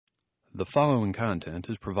The following content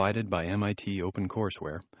is provided by MIT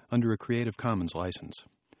OpenCourseware under a Creative Commons license.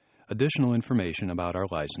 Additional information about our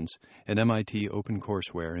license and MIT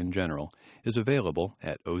OpenCourseware in general is available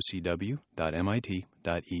at ocw.mit.edu.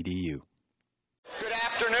 Good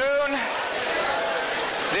afternoon.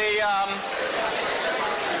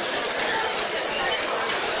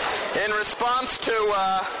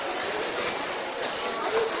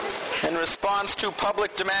 In response to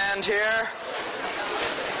public demand here,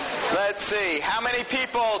 let's see. How many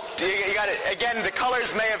people? You got it. Again, the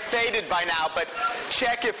colors may have faded by now, but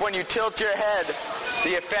check if when you tilt your head,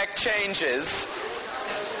 the effect changes.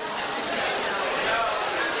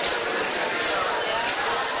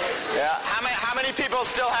 Yeah. How many people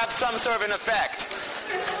still have some sort of an effect?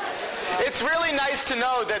 It's really nice to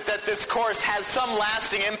know that this course has some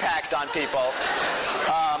lasting impact on people.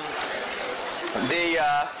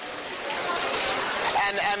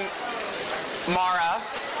 And Mara,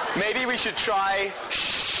 maybe we should try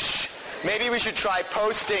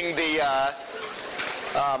posting the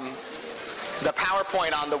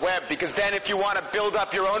PowerPoint on the web, because then if you want to build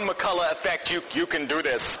up your own McCullough effect, you can do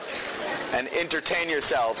this and entertain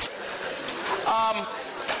yourselves.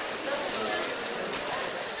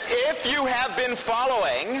 If you have been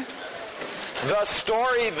following the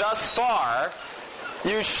story thus far,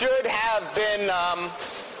 you should have been,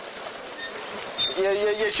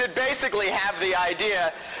 you should basically have the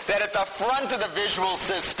idea that at the front of the visual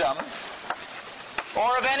system,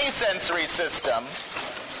 or of any sensory system,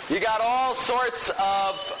 you got all sorts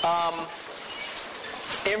of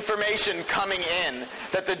information coming in,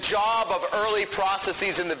 that the job of early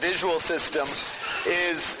processes in the visual system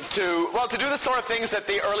is to do the sort of things that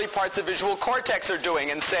the early parts of visual cortex are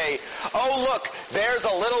doing, and say, oh look, there's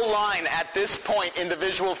a little line at this point in the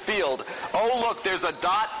visual field. Oh look, there's a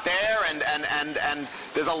dot there, and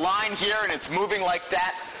there's a line here, and it's moving like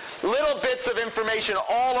that. Little bits of information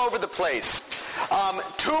all over the place.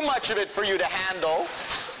 Too much of it for you to handle.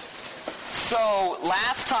 So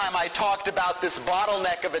last time I talked about this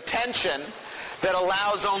bottleneck of attention that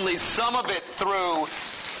allows only some of it through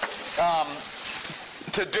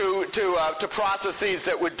to processes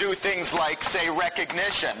that would do things like, say,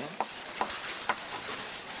 recognition.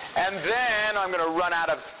 And then I'm going to run out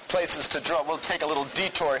of places to draw. We'll take a little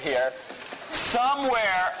detour here.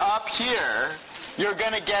 Somewhere up here, you're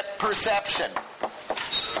going to get perception.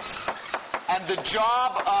 And the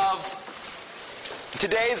job of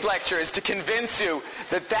today's lecture is to convince you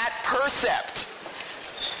that percept,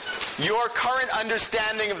 your current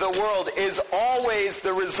understanding of the world, is always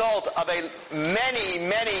the result of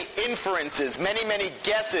many inferences, many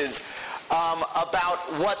guesses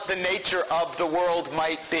about what the nature of the world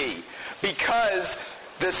might be. Because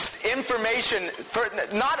this information,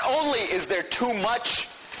 not only is there too much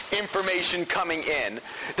information coming in,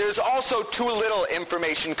 there's also too little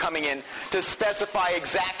information coming in to specify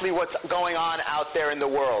exactly what's going on out there in the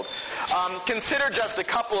world. Consider just a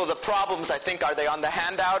couple of the problems. I think, are they on the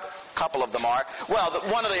handout? A couple of them are. Well,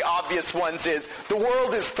 one of the obvious ones is the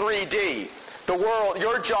world is 3D. The world,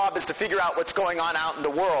 your job is to figure out what's going on out in the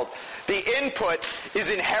world. The input is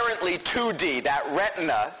inherently 2D. That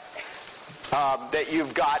retina that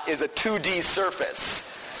you've got is a 2D surface.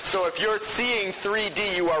 So if you're seeing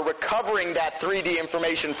 3D, you are recovering that 3D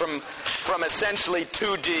information from essentially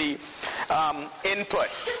 2D input.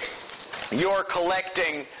 You're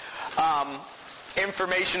collecting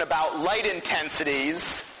information about light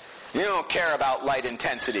intensities. You don't care about light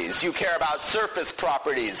intensities. You care about surface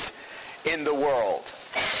properties in the world.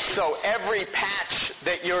 So every patch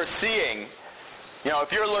that you're seeing,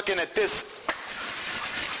 if you're looking at this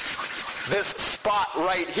spot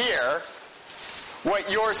right here,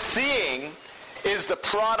 what you're seeing is the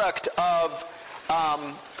product of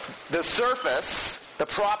the surface, the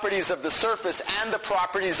properties of the surface, and the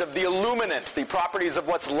properties of the illuminant, the properties of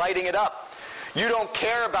what's lighting it up. You don't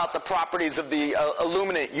care about the properties of the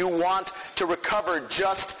illuminant. You want to recover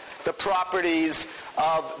just the properties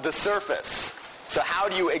of the surface. So how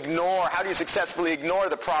do you successfully ignore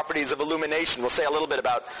the properties of illumination? We'll say a little bit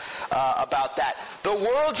about that. The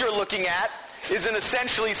world you're looking at is an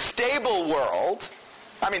essentially stable world.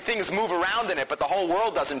 I mean, things move around in it, but the whole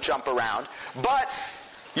world doesn't jump around. But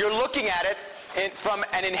you're looking at it from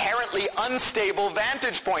an inherently unstable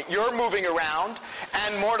vantage point. You're moving around,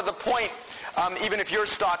 and more to the point, even if you're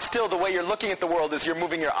stock still, the way you're looking at the world is you're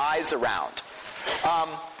moving your eyes around.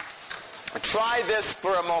 Try this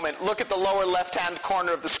for a moment. Look at the lower left-hand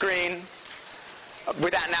corner of the screen.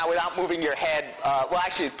 Without moving your head.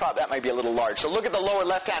 That might be a little large. So look at the lower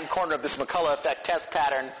left-hand corner of this McCullough effect test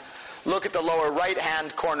pattern. Look at the lower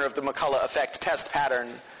right-hand corner of the McCullough effect test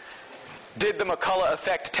pattern. Did the McCullough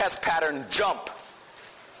effect test pattern jump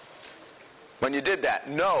when you did that?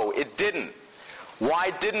 No, it didn't.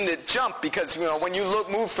 Why didn't it jump? Because when you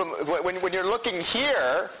when you're looking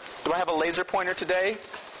here, do I have a laser pointer today?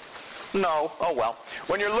 No. Oh well.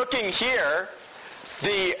 When you're looking here,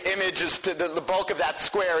 the image is to the bulk of that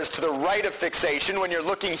square is to the right of fixation. When you're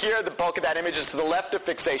looking here, the bulk of that image is to the left of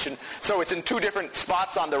fixation. So it's in two different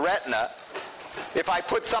spots on the retina. If I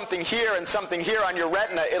put something here and something here on your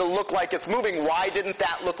retina, it'll look like it's moving. Why didn't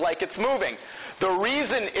that look like it's moving? The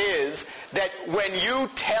reason is that when you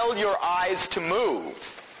tell your eyes to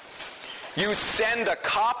move, you send a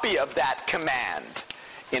copy of that command,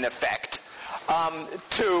 in effect,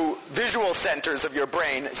 to visual centers of your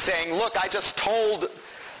brain saying, look, I just told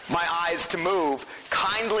my eyes to move.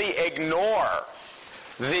 Kindly ignore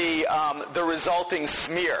the resulting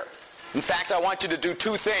smear. In fact, I want you to do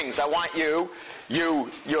two things. I want your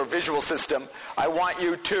visual system, I want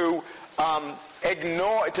you to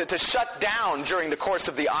ignore, to shut down during the course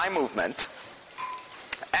of the eye movement,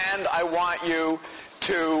 and I want you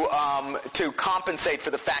to compensate for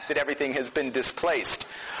the fact that everything has been displaced.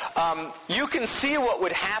 You can see what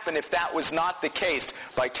would happen if that was not the case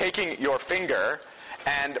by taking your finger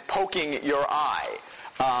and poking your eye.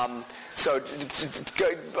 So,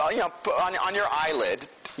 on your eyelid,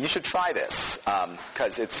 you should try this,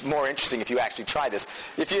 because it's more interesting if you actually try this.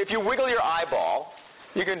 If you wiggle your eyeball,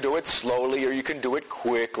 you can do it slowly or you can do it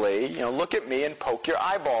quickly. Look at me and poke your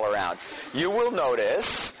eyeball around. You will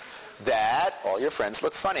notice that all your friends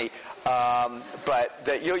look funny, but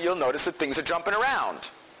that you'll notice that things are jumping around.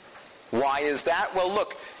 Why is that? Well,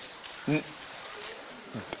 look,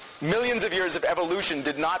 millions of years of evolution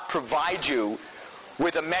did not provide you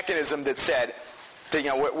with a mechanism that said,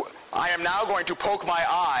 I am now going to poke my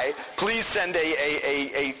eye. Please send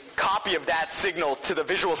a copy of that signal to the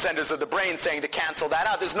visual centers of the brain saying to cancel that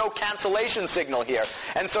out. There's no cancellation signal here.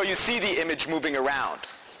 And so you see the image moving around.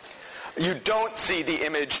 You don't see the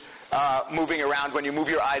image moving around when you move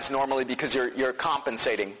your eyes normally because you're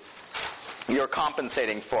compensating. You're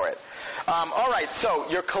compensating for it. All right, so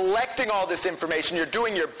you're collecting all this information. You're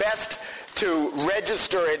doing your best to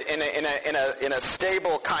register it in a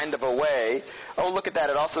stable kind of a way. Oh, look at that!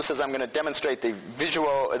 It also says I'm going to demonstrate the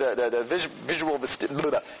vestibular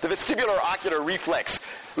ocular reflex.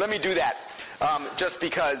 Let me do that, just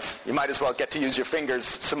because you might as well get to use your fingers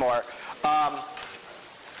some more.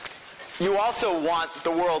 You also want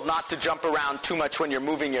the world not to jump around too much when you're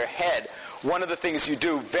moving your head. One of the things you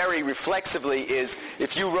do very reflexively is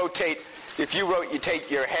if you rotate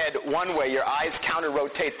your head one way, your eyes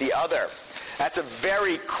counter-rotate the other. That's a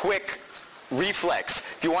very quick reflex.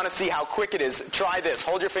 If you want to see how quick it is, try this.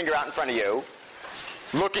 Hold your finger out in front of you.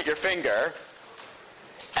 Look at your finger.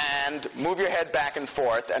 And move your head back and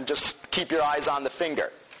forth and just keep your eyes on the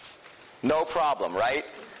finger. No problem, right?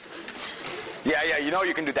 Yeah,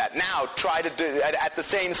 you can do that. Now, try to do, at the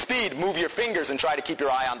same speed, move your fingers and try to keep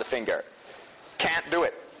your eye on the finger. Can't do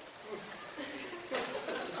it.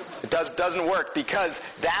 It doesn't work because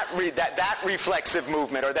that reflexive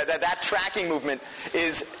movement or that tracking movement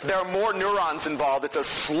there are more neurons involved. It's a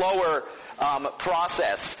slower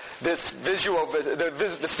process. The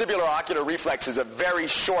vestibular ocular reflex is a very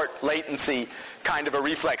short latency kind of a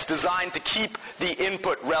reflex designed to keep the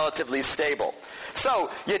input relatively stable. So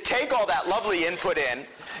you take all that lovely input in,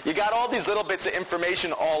 you got all these little bits of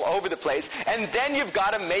information all over the place, and then you've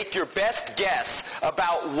got to make your best guess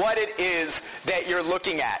about what it is that you're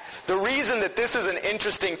looking at. The reason that this is an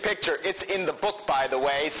interesting picture, it's in the book, by the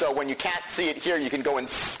way, so when you can't see it here, you can go and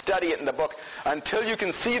study it in the book until you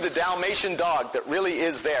can see the Dalmatian dog that really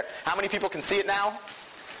is there. How many people can see it now?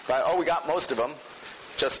 Right? Oh, we got most of them.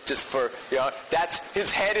 Just for, that's,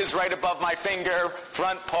 his head is right above my finger,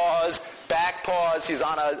 front paws, back paws. He's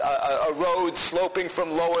on a road sloping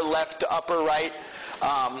from lower left to upper right.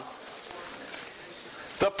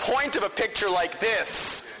 The point of a picture like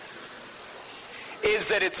this is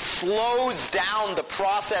that it slows down the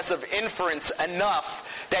process of inference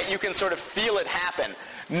enough that you can sort of feel it happen.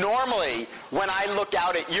 Normally, when I look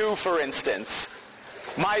out at you, for instance,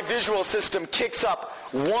 my visual system kicks up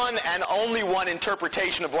one and only one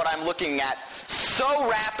interpretation of what I'm looking at so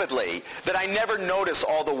rapidly that I never notice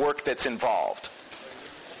all the work that's involved.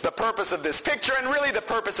 The purpose of this picture, and really the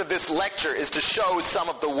purpose of this lecture, is to show some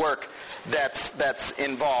of the work that's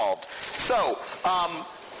involved. So,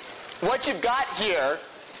 what you've got here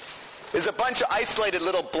is a bunch of isolated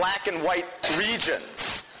little black and white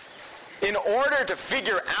regions. In order to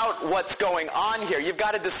figure out what's going on here, you've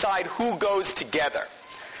got to decide who goes together.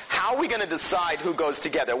 How are we going to decide who goes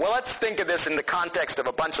together? Well, let's think of this in the context of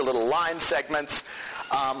a bunch of little line segments.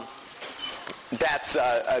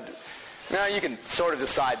 Now, you can sort of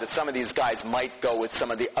decide that some of these guys might go with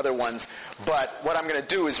some of the other ones, but what I'm going to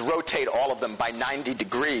do is rotate all of them by 90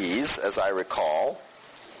 degrees, as I recall.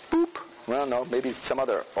 Boop. Well, no, maybe some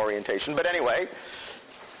other orientation. But anyway,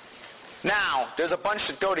 now, there's a bunch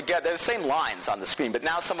that go together. They're the same lines on the screen, but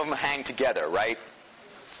now some of them hang together, right?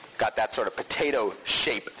 Got that sort of potato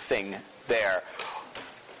shape thing there.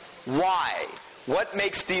 Why? What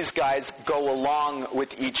makes these guys go along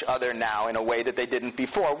with each other now in a way that they didn't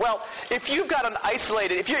before? Well, if you've got an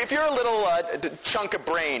isolated, if you're a little chunk of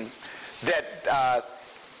brain that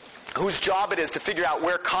whose job it is to figure out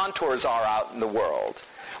where contours are out in the world,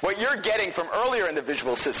 what you're getting from earlier in the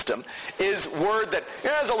visual system is word that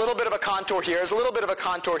there's a little bit of a contour here, there's a little bit of a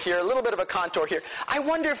contour here, a little bit of a contour here. I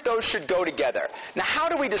wonder if those should go together. Now, how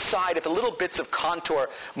do we decide if the little bits of contour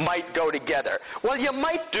might go together? Well, you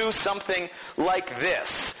might do something like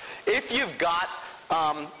this. If you've got,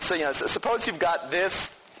 suppose you've got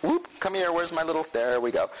this. Whoop, come here, where's my little, there we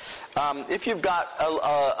go. If you've got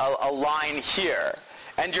a line here,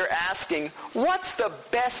 and you're asking, what's the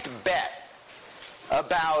best bet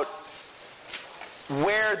about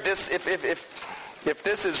where this, if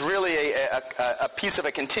this is really a piece of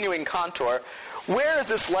a continuing contour, where is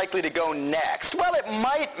this likely to go next? Well, it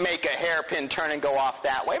might make a hairpin turn and go off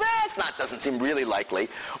that way, but doesn't seem really likely.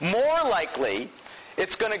 More likely,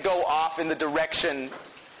 it's going to go off in the direction,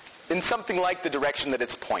 in something like the direction that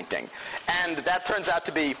it's pointing. And that turns out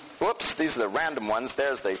to be, whoops, these are the random ones,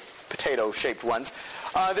 there's the potato-shaped ones.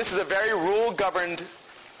 This is a very rule-governed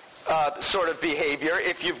sort of behavior.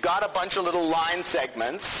 If you've got a bunch of little line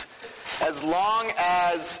segments, as long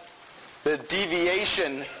as the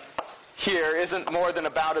deviation here isn't more than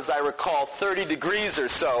about, as I recall, 30 degrees or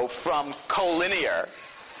so from collinear,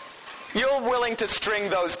 you're willing to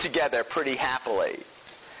string those together pretty happily.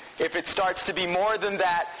 If it starts to be more than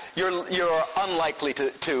that, you're unlikely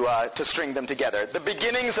to string them together. The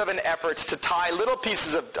beginnings of an effort to tie little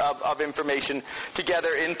pieces of information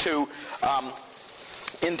together into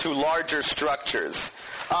larger structures.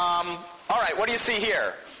 All right, what do you see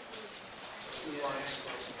here?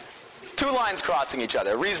 Two lines crossing each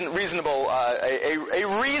other. Reasonable,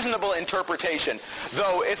 a reasonable interpretation,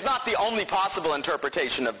 though it's not the only possible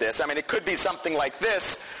interpretation of this. I mean, it could be something like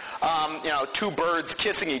this, two birds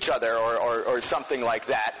kissing each other, or something like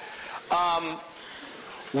that.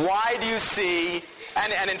 Why do you see?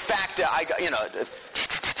 And in fact,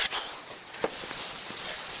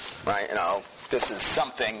 right, this is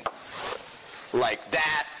something like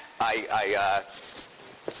that.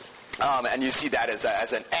 And you see that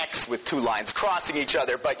as an X with two lines crossing each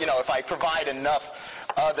other. But, if I provide enough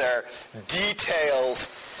other details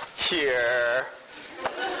here,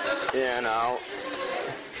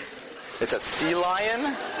 it's a sea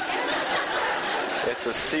lion. It's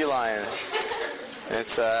a sea lion.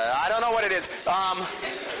 It's I don't know what it is.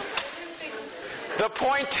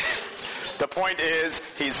 The point is,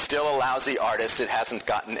 he's still a lousy artist. It hasn't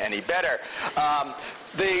gotten any better.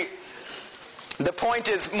 The point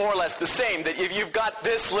is more or less the same, that if you've got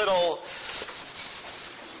this little,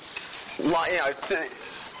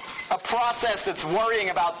 a process that's worrying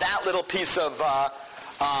about that little piece of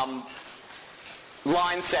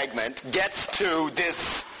line segment gets to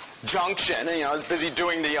this junction, is busy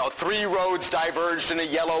doing the, 3 roads diverged in a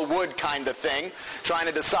yellow wood kind of thing, trying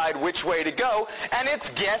to decide which way to go, and it's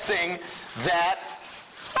guessing that,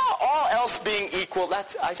 all else being equal,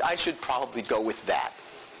 I should probably go with that.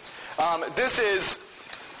 This is,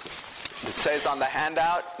 it says on the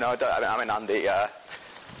handout, no, I mean on the,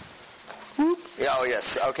 oh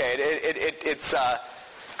yes, okay, it's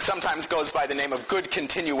sometimes goes by the name of good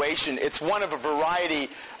continuation. It's one of a variety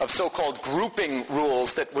of so-called grouping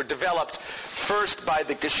rules that were developed first by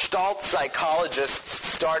the Gestalt psychologists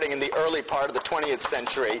starting in the early part of the 20th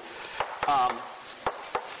century.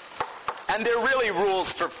 And they're really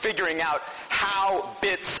rules for figuring out how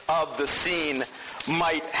bits of the scene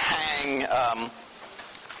might hang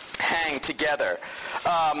together.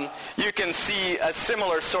 You can see a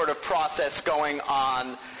similar sort of process going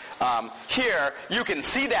on here. You can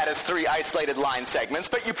see that as 3 isolated line segments,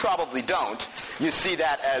 but you probably don't. You see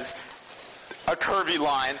that as a curvy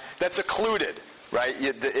line that's occluded, right?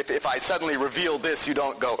 If I suddenly reveal this, you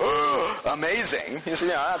don't go, oh, amazing. You see,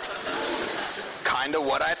 that's kind of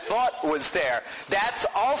what I thought was there. That's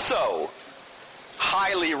also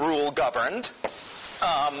highly rule-governed.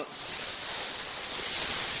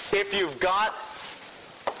 If you've got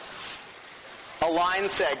a line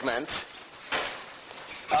segment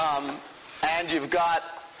and you've got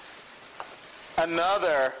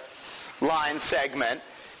another line segment,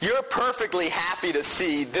 you're perfectly happy to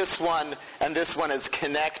see this one and this one is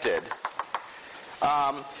connected.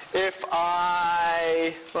 If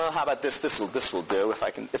how about this? This will do.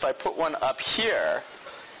 If I put one up here,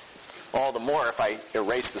 all the more if I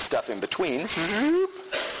erase the stuff in between.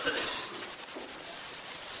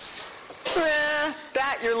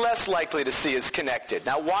 That you're less likely to see as connected.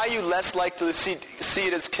 Now, why are you less likely to see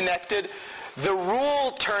it as connected? The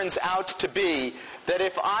rule turns out to be that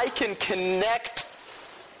if I can connect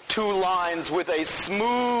two lines with a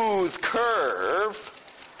smooth curve,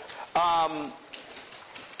 I'm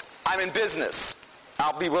in business.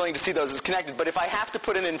 I'll be willing to see those as connected. But if I have to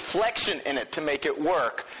put an inflection in it to make it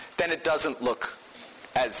work, then it doesn't look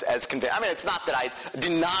as convincing. I mean, it's not that I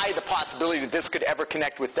deny the possibility that this could ever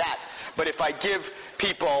connect with that. But if I give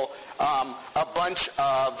people a bunch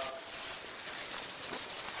of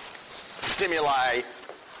stimuli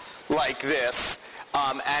like this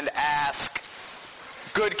and ask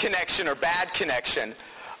good connection or bad connection,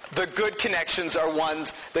 the good connections are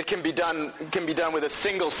ones that can be done with a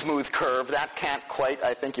single smooth curve. That can't quite.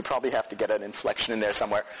 I think you probably have to get an inflection in there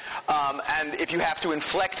somewhere. And if you have to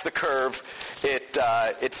inflect the curve,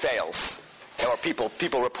 it fails. Or people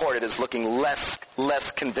report it as looking less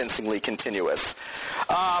convincingly continuous.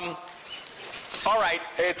 All right,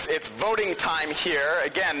 it's voting time here.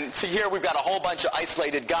 Again, see here we've got a whole bunch of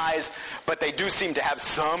isolated guys, but they do seem to have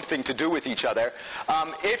something to do with each other.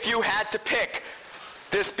 If you had to pick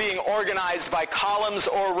this being organized by columns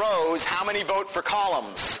or rows, how many vote for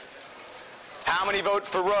columns? How many vote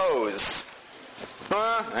for rows?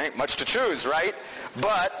 Ain't much to choose, right?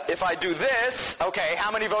 But if I do this, okay,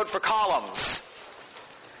 how many vote for columns?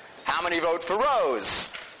 How many vote for rows?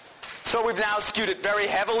 So we've now skewed it very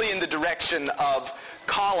heavily in the direction of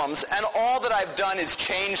columns, and all that I've done is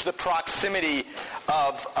change the proximity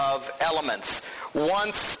of elements.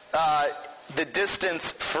 Once the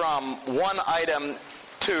distance from one item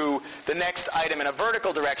to the next item in a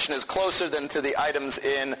vertical direction is closer than to the items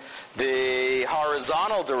in the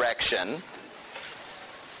horizontal direction,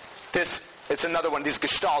 it's another one, these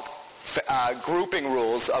Gestalt grouping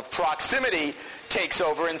rules of proximity takes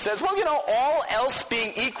over and says, well, all else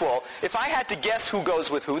being equal, if I had to guess who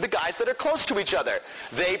goes with who, the guys that are close to each other,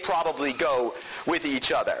 they probably go with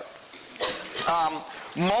each other.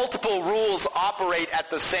 Multiple rules operate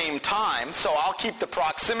at the same time, so I'll keep the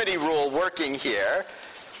proximity rule working here.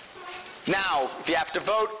 Now, if you have to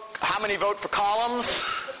vote, how many vote for columns?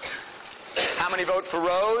 How many vote for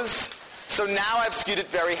rows? So now I've skewed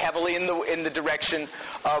it very heavily in the direction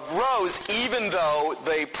of rows, even though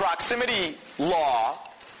the proximity law,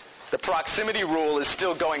 the proximity rule, is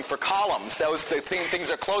still going for columns.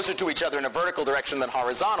 Things are closer to each other in a vertical direction than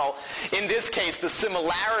horizontal. In this case, the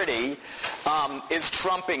similarity is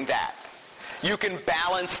trumping that. You can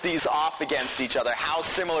balance these off against each other. How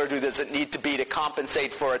similar does it need to be to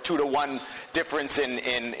compensate for a 2-to-1 difference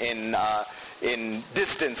in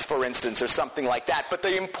distance, for instance, or something like that? But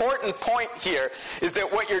the important point here is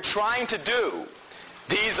that what you're trying to do,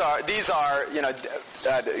 these are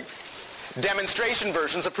demonstration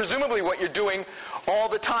versions of presumably what you're doing all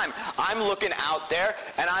the time. I'm looking out there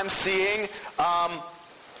and I'm seeing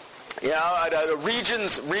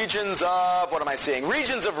regions of, what am I seeing?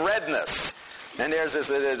 Regions of redness. And there's this,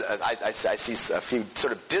 I see a few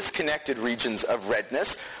sort of disconnected regions of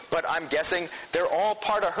redness, but I'm guessing they're all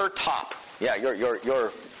part of her top. Yeah,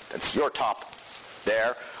 that's your top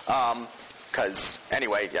there. Because,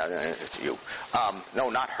 anyway, yeah, it's you. No,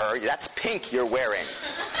 not her. That's pink you're wearing.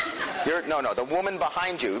 No, the woman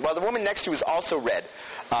behind you. Well, the woman next to you is also red.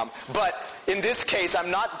 But in this case, I'm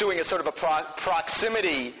not doing a sort of a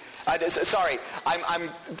proximity.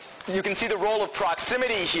 You can see the role of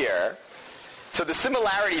proximity here. So the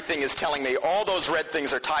similarity thing is telling me all those red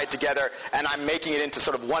things are tied together, and I'm making it into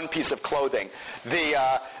sort of one piece of clothing.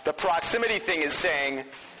 The proximity thing is saying,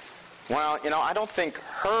 well, I don't think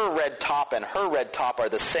her red top and her red top are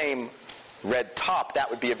the same red top. That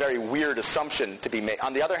would be a very weird assumption to be made.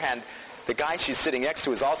 On the other hand, the guy she's sitting next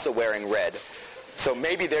to is also wearing red. So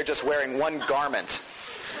maybe they're just wearing one garment.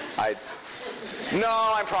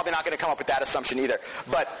 No, I'm probably not going to come up with that assumption either.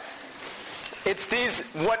 But it's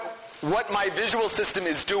what my visual system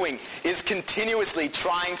is doing is continuously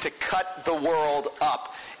trying to cut the world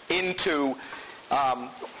up into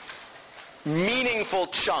meaningful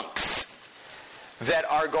chunks that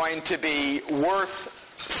are going to be worth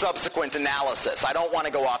subsequent analysis. I don't want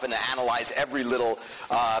to go off and analyze every little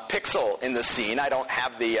pixel in the scene. I don't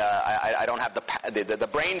have the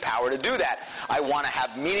brain power to do that. I want to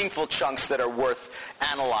have meaningful chunks that are worth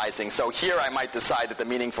analyzing. So here I might decide that the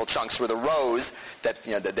meaningful chunks were the rows, that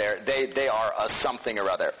they are a something or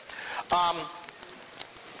other.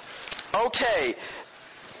 Okay.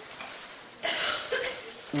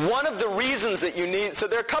 one of the reasons that you need, so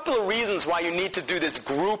there are a couple of reasons why you need to do this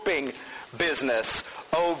grouping business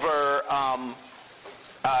over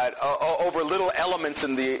over little elements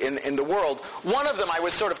in the world. One of them I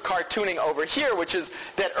was sort of cartooning over here, which is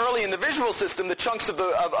that early in the visual system, the chunks of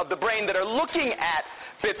the brain that are looking at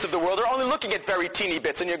bits of the world are only looking at very teeny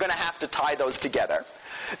bits, and you're going to have to tie those together.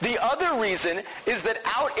 The other reason is that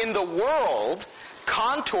out in the world,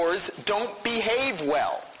 contours don't behave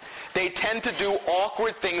well. They tend to do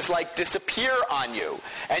awkward things like disappear on you.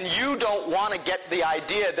 And you don't want to get the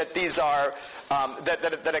idea that these are,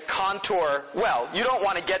 that a contour, well, you don't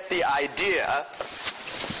want to get the idea,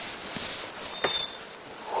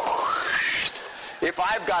 if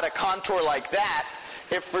I've got a contour like that,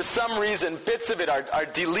 if for some reason bits of it are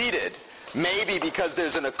deleted, maybe because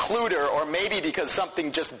there's an occluder or maybe because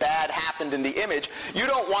something just bad happened in the image, you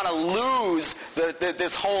don't want to lose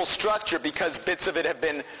this whole structure because bits of it have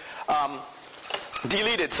been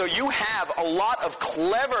deleted. So you have a lot of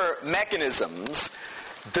clever mechanisms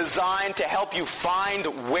designed to help you find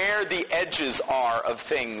where the edges are of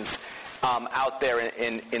things out there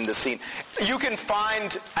in the scene. You can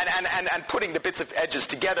find, and putting the bits of edges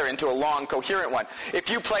together into a long, coherent one. If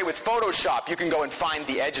you play with Photoshop, you can go and find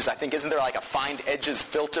the edges. I think, isn't there like a find edges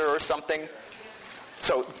filter or something?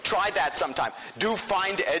 So try that sometime. Do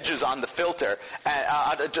find edges on the filter,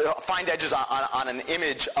 find edges on an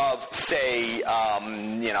image of, say,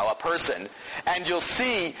 a person, and you'll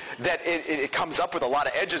see that it comes up with a lot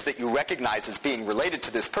of edges that you recognize as being related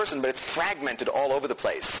to this person, but it's fragmented all over the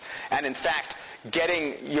place. And in fact,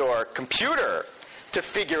 getting your computer to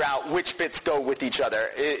figure out which bits go with each other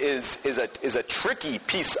is a tricky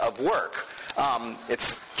piece of work.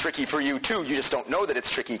 It's tricky for you too. You just don't know that it's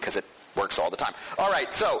tricky because it works all the time. All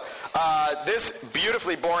right, so this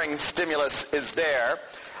beautifully boring stimulus is there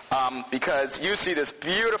because you see this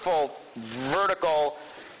beautiful vertical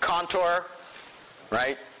contour,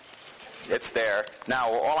 right? It's there. Now,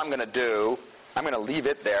 all I'm going to do, I'm going to leave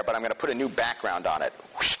it there, but I'm going to put a new background on it.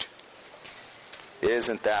 Whoosh.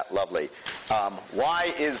 Isn't that lovely?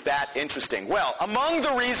 Why is that interesting? Well, among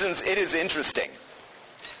the reasons it is interesting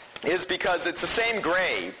is because it's the same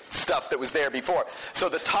gray stuff that was there before. So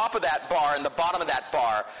the top of that bar and the bottom of that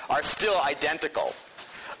bar are still identical.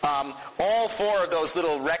 All four of those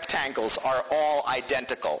little rectangles are all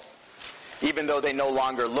identical, even though they no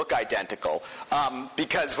longer look identical.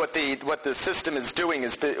 Because what the system is doing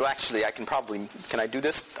is, actually, can I do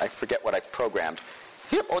this? I forget what I programmed.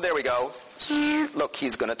 Yep. Oh, there we go. Look,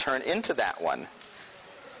 he's going to turn into that one.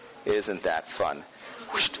 Isn't that fun?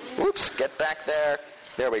 Whoops, get back there.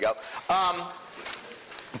 There we go.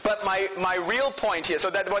 But my real point here, so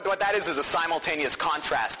that what that is a simultaneous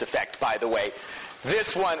contrast effect, by the way.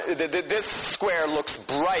 This one, this square looks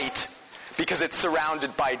bright because it's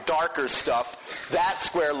surrounded by darker stuff. That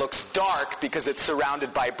square looks dark because it's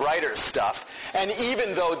surrounded by brighter stuff. And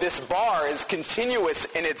even though this bar is continuous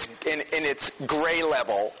in its gray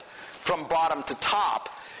level from bottom to top,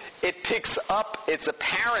 it picks up its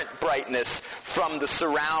apparent brightness from the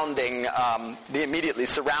surrounding, the immediately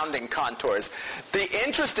surrounding contours. The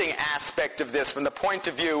interesting aspect of this, from the point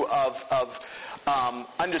of view of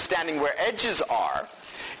understanding where edges are,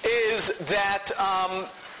 is that,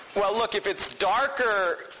 well, look, if it's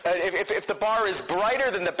darker, if the bar is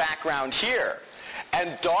brighter than the background here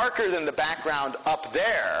and darker than the background up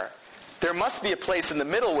there, there must be a place in the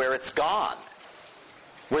middle where it's gone,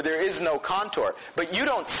 where there is no contour. But you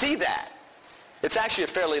don't see that. It's actually a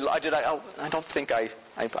fairly... I don't think I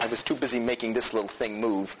was too busy making this little thing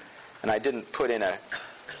move, and I didn't put in a...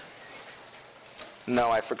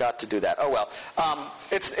 No, I forgot to do that. Oh, well.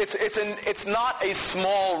 It's not a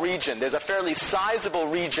small region. There's a fairly sizable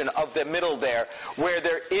region of the middle there where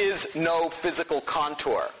there is no physical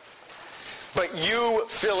contour. But you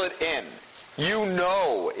fill it in. You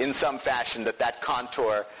know in some fashion that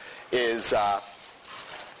contour is there.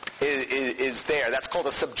 That's called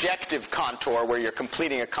a subjective contour, where you're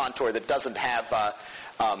completing a contour that doesn't have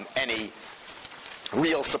any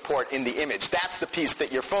real support in the image. That's the piece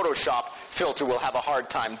that your Photoshop filter will have a hard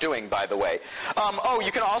time doing, by the way.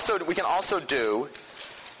 We can also do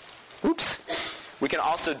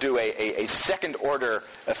a second order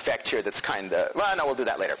effect here that's kind of... Well, no, we'll do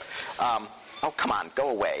that later. Oh, come on, go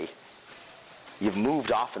away. You've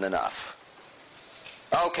moved often enough.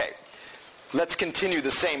 Okay. Let's continue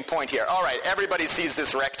the same point here. All right, everybody sees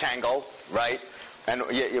this rectangle, right? And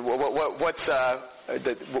what's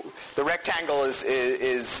the rectangle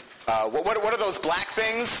is what are those black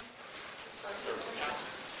things?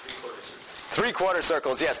 Three-quarter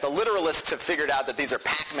circles, yes. The literalists have figured out that these are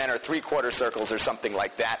Pac-Men or three-quarter circles or something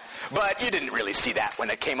like that. But you didn't really see that when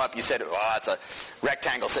it came up. You said, oh, it's a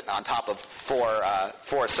rectangle sitting on top of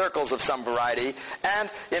four circles of some variety. And,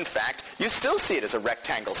 in fact, you still see it as a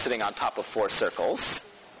rectangle sitting on top of four circles.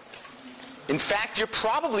 In fact, you're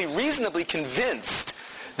probably reasonably convinced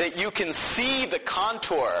that you can see the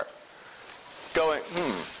contour going,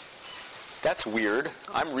 that's weird.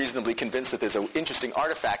 I'm reasonably convinced that there's an interesting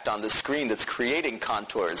artifact on the screen that's creating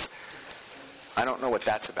contours. I don't know what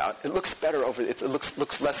that's about. It looks better over. It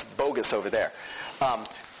looks less bogus over there.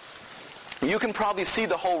 You can probably see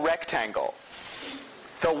the whole rectangle.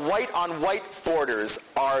 The white-on-white borders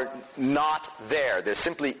are not there. There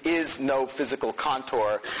simply is no physical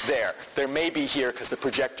contour there. There may be here because the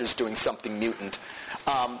projector's doing something mutant.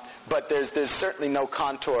 But there's certainly no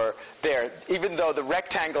contour there, even though the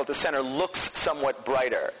rectangle at the center looks somewhat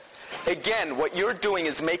brighter. Again, what you're doing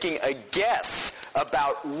is making a guess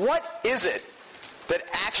about what is it that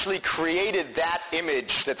actually created that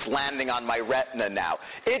image that's landing on my retina now.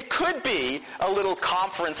 It could be a little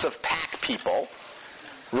conference of pack people,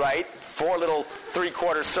 right? 4 little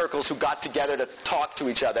three-quarter circles who got together to talk to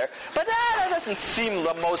each other. But that doesn't seem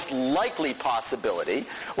the most likely possibility.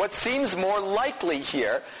 What seems more likely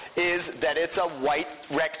here is that it's a white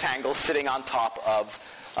rectangle sitting on top of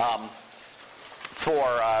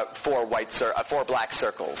four black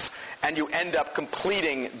circles. And you end up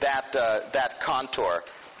completing that contour,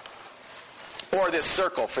 or this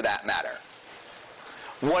circle for that matter.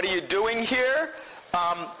 What are you doing here?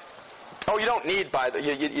 You don't need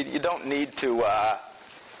you don't need to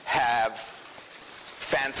have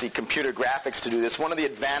fancy computer graphics to do this. One of the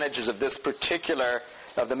advantages of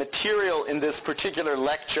the material in this particular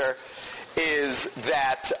lecture is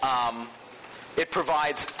that it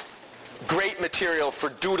provides great material for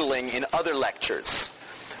doodling in other lectures.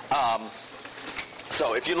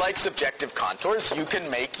 So if you like subjective contours, you can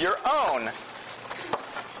make your own.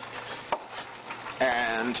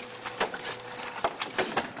 And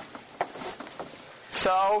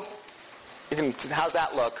so, how's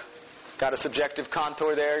that look? Got a subjective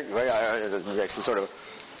contour there?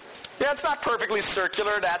 It's not perfectly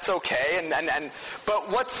circular, that's okay. But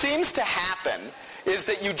what seems to happen is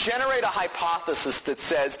that you generate a hypothesis that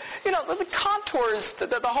says, the contours,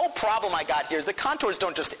 the whole problem I got here is the contours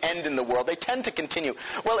don't just end in the world, they tend to continue.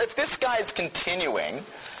 Well, if this guy's continuing,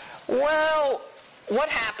 well, what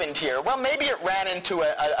happened here? Well, maybe it ran into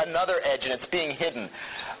another edge and it's being hidden.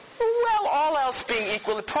 Well, all else being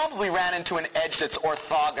equal, it probably ran into an edge that's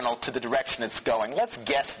orthogonal to the direction it's going. Let's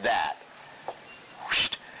guess that.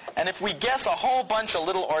 And if we guess a whole bunch of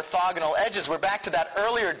little orthogonal edges, we're back to that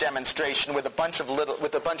earlier demonstration with a bunch of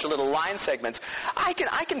little line segments. I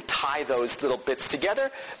can tie those little bits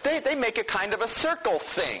together. They make a kind of a circle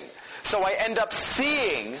thing. So I end up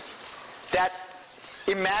seeing that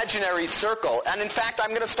imaginary circle. And in fact, I'm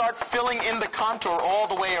going to start filling in the contour all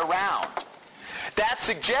the way around. That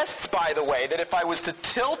suggests, by the way, that if I was to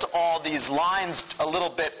tilt all these lines a little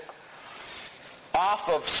bit off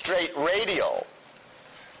of straight radial,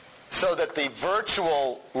 so that the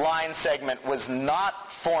virtual line segment was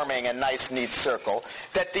not forming a nice, neat circle,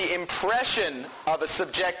 that the impression of a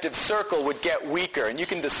subjective circle would get weaker. And you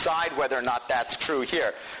can decide whether or not that's true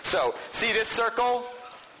here. So, see this circle?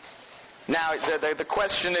 Now, the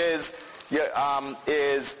question is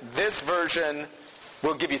this version...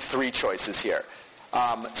 We'll give you 3 choices here.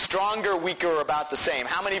 Stronger, weaker, or about the same.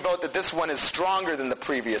 How many vote that this one is stronger than the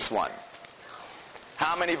previous one?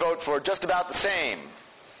 How many vote for just about the same?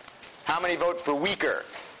 How many vote for weaker?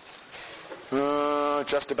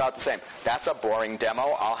 Just about the same. That's a boring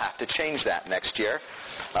demo. I'll have to change that next year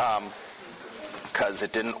because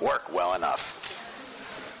it didn't work well enough.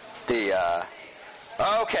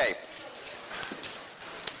 Okay.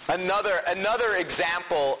 Another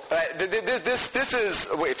example. This is,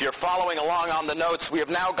 if you're following along on the notes, we have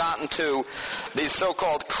now gotten to the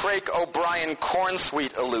so-called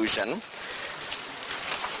Craik-O'Brien-Cornsweet illusion,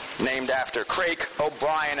 named after Craik,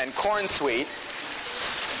 O'Brien, and Cornsweet.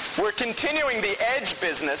 We're continuing the edge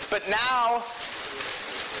business, but now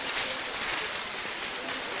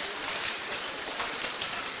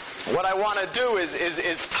what I want to do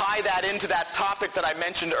is tie that into that topic that I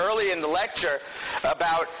mentioned early in the lecture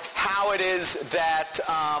about how it is that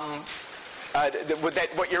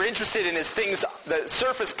what you're interested in is things, the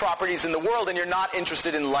surface properties in the world, and you're not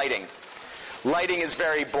interested in lighting. Lighting is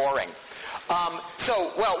very boring.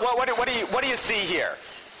 What do you see here?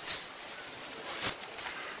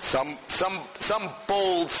 Some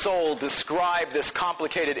bold soul described this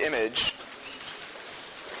complicated image.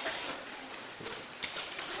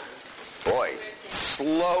 Boy,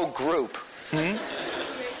 slow group.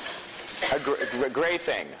 A gray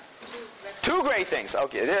thing. Two gray things.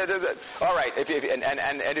 Okay. All right.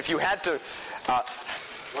 And if you had to...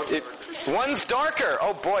 one's darker.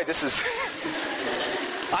 Oh, boy, this is...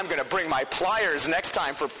 I'm going to bring my pliers next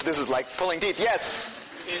time for... This is like pulling teeth. Yes?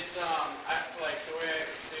 It's, like, the way I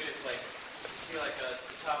see it is, like, you see, like, the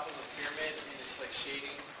top of the pyramid, and it's, like,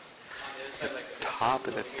 shading on the other side, like... Top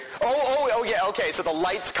of it. Oh, yeah, okay. So the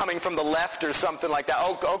light's coming from the left or something like that.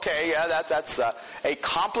 Oh, okay, yeah, that's a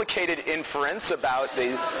complicated inference about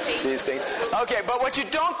these things. Okay, but what you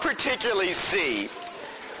don't particularly see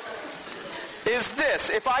is this.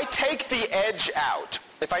 If I take the edge out...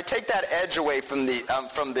 If I take that edge away from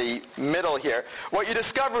the middle here, what you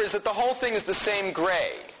discover is that the whole thing is the same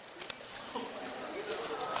gray.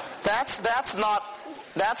 That's not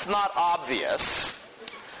obvious.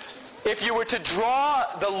 If you were to draw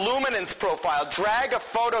the luminance profile, drag a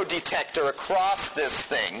photo detector across this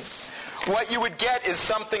thing, what you would get is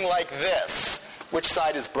something like this. Which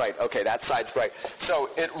side is bright? Okay, that side's bright.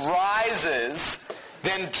 So it rises,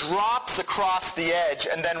 then drops across the edge,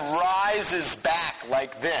 and then rises back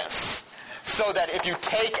like this. So that if you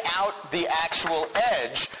take out the actual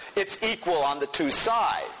edge, it's equal on the two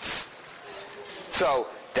sides. So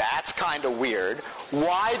that's kind of weird.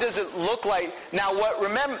 Why does it look like... Now what,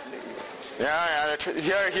 remember...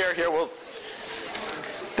 Here, well...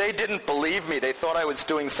 They didn't believe me. They thought I was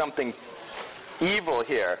doing something evil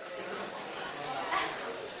here.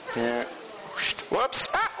 Yeah. Whoops.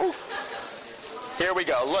 Ah, here we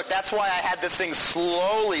go. Look, that's why I had this thing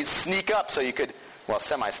slowly sneak up so you could, well,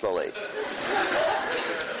 semi-slowly.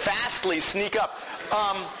 Fastly sneak up.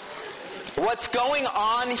 What's going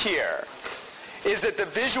on here is that the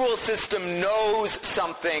visual system knows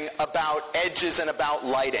something about edges and about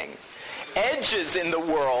lighting. Edges in the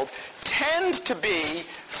world tend to be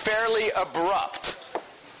fairly abrupt.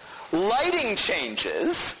 Lighting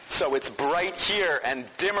changes, so it's bright here and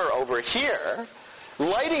dimmer over here.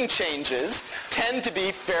 Lighting changes tend to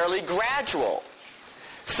be fairly gradual.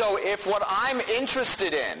 So if what I'm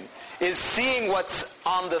interested in is seeing what's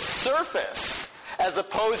on the surface, as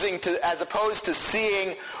opposed to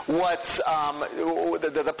seeing what's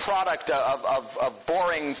the product of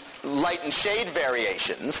boring light and shade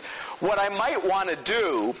variations, what I might want to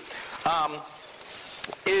do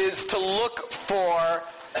is to look for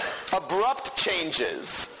abrupt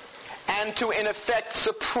changes and to, in effect,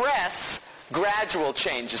 suppress gradual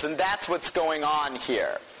changes, and that's what's going on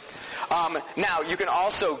here. Now, you can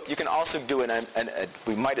also do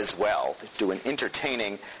we might as well do an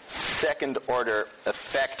entertaining second-order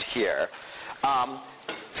effect here.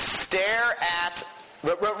 Stare at,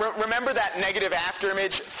 remember that negative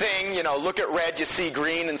afterimage thing? You know, look at red, you see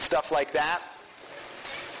green, and stuff like that.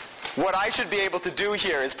 What I should be able to do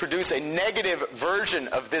here is produce a negative version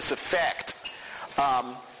of this effect,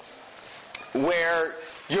 where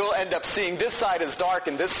you'll end up seeing this side is dark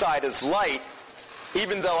and this side is light,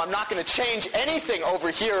 even though I'm not going to change anything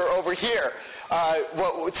over here or over here.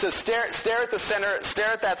 So stare at the center,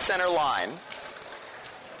 stare at that center line,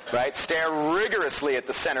 right? Stare rigorously at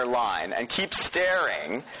the center line and keep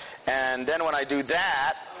staring. And then when I do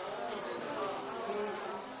that,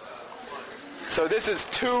 so this is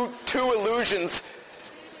two illusions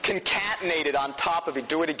concatenated on top of it.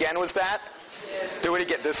 Do it again, was that? Yeah. Do it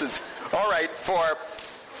again. This is, all right,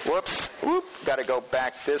 got to go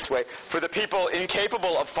back this way. For the people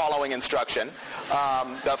incapable of following instruction,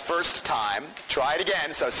 the first time, try it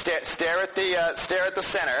again. So stare at the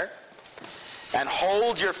center and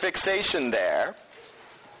hold your fixation there.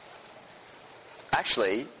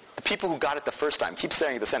 Actually, the people who got it the first time, keep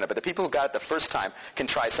staring at the center, but the people who got it the first time can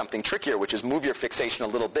try something trickier, which is move your fixation a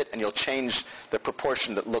little bit and you'll change the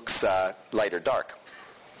proportion that looks light or dark.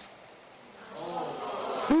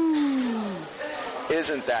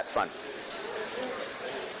 Isn't that fun?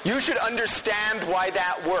 You should understand why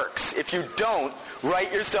that works. If you don't,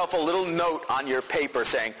 write yourself a little note on your paper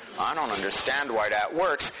saying, I don't understand why that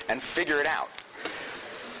works, and figure it out.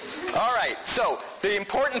 All right, so the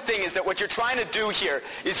important thing is that what you're trying to do here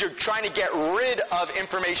is you're trying to get rid of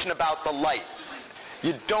information about the light.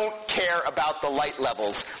 You don't care about the light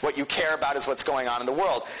levels. What you care about is what's going on in the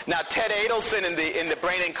world. Now, Ted Adelson in the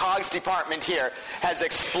Brain and Cogs department here has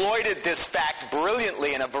exploited this fact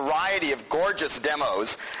brilliantly in a variety of gorgeous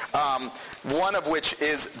demos, one of which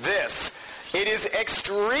is this. It is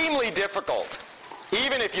extremely difficult,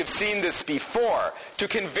 even if you've seen this before, to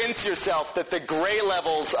convince yourself that the gray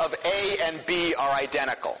levels of A and B are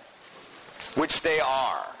identical, which they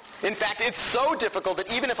are. In fact, it's so difficult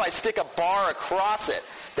that even if I stick a bar across it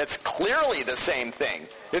that's clearly the same thing,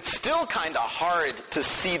 it's still kind of hard to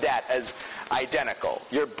see that as identical.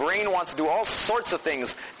 Your brain wants to do all sorts of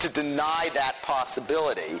things to deny that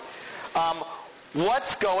possibility.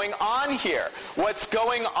 What's going on here? What's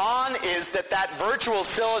going on is that virtual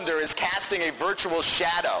cylinder is casting a virtual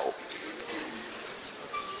shadow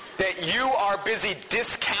that you are busy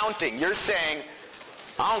discounting. You're saying,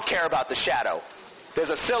 I don't care about the shadow. There's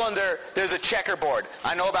a cylinder, there's a checkerboard.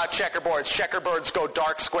 I know about checkerboards. Checkerboards go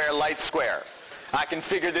dark square, light square. I can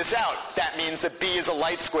figure this out. That means that B is a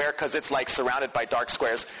light square because it's like surrounded by dark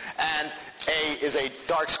squares, and A is a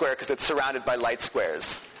dark square because it's surrounded by light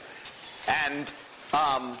squares. And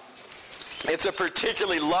it's a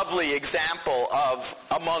particularly lovely example of,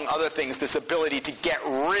 among other things, this ability to get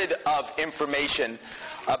rid of information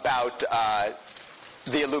about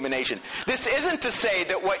the illumination. This isn't to say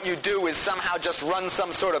that what you do is somehow just run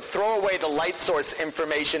some sort of throw away the light source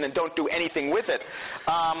information and don't do anything with it.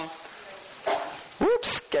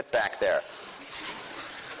 Whoops, get back there.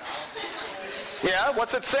 Yeah,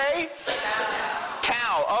 what's it say?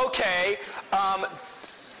 Cow, okay.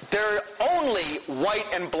 There are only white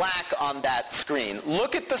and black on that screen.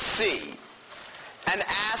 Look at the C and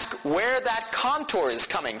ask where that contour is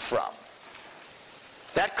coming from.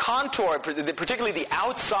 That contour, particularly the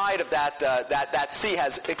outside of that C,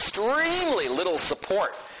 has extremely little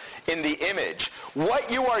support in the image.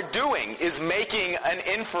 What you are doing is making an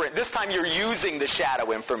inference. This time you're using the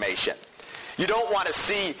shadow information. You don't want to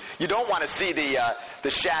see the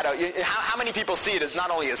shadow. How many people see it as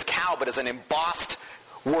not only as cow but as an embossed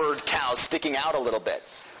word cow sticking out a little bit?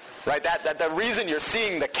 Right? That the reason you're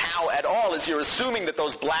seeing the cow at all is you're assuming that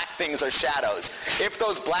those black things are shadows. If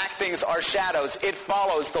those black things are shadows, it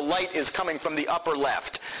follows the light is coming from the upper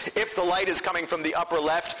left. If the light is coming from the upper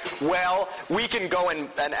left, well, we can go and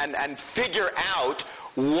figure out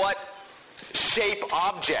what shape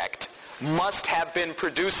object must have been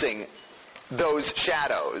producing those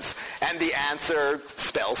shadows. And the answer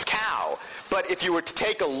spells cow. But if you were to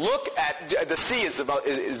take a look at the C is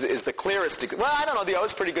the clearest. Well, I don't know, the O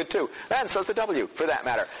is pretty good too. And so is the W, for that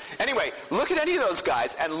matter. Anyway, look at any of those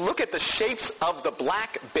guys and look at the shapes of the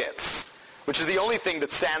black bits, which is the only thing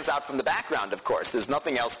that stands out from the background, of course. There's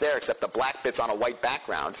nothing else there except the black bits on a white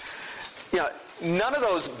background. You know, none of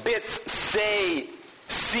those bits say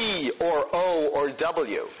C or O or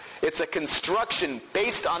W. It's a construction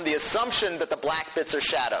based on the assumption that the black bits are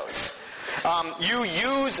shadows. You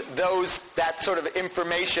use that sort of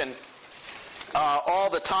information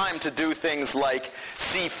all the time to do things like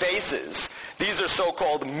see faces. These are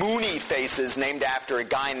so-called Mooney faces, named after a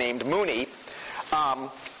guy named Mooney,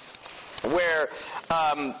 where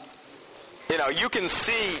you can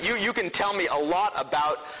see, you can tell me a lot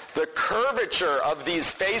about the curvature of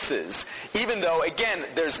these faces, even though, again,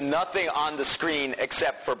 there's nothing on the screen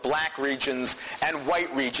except for black regions and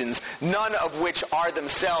white regions, none of which are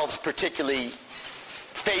themselves particularly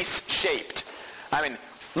face-shaped. I mean,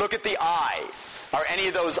 look at the eye. Are any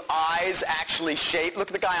of those eyes actually shaped? Look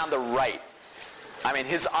at the guy on the right. I mean,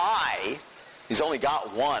 his eye, he's only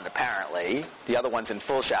got one, apparently. The other one's in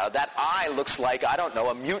full shadow. That eye looks like, I don't know,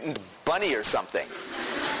 a mutant bunny or something.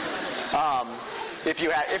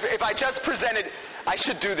 If I just presented, I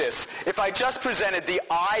should do this. If I just presented the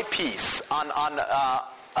eyepiece on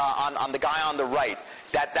the guy on the right,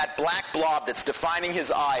 that black blob that's defining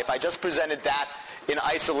his eye, if I just presented that in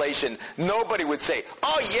isolation, nobody would say,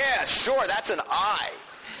 oh yeah, sure, that's an eye.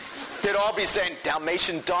 They'd all be saying,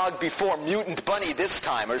 Dalmatian dog before mutant bunny this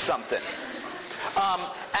time or something.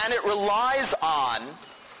 And it relies on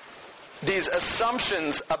these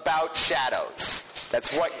assumptions about shadows.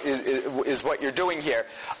 That's what is what you're doing here.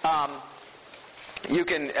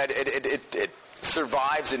 It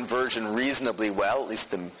survives inversion reasonably well, at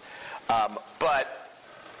least but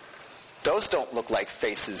those don't look like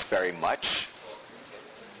faces very much.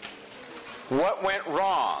 What went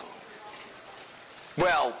wrong?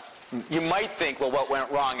 Well, you might think, well, what went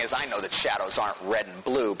wrong is I know that shadows aren't red and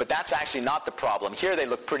blue, but that's actually not the problem. Here they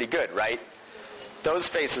look pretty good, right? Those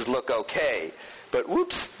faces look okay. But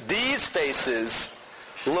whoops, these faces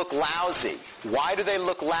look lousy. Why do they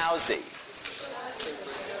look lousy?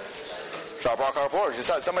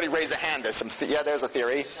 Somebody raise a hand. There's a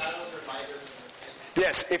theory.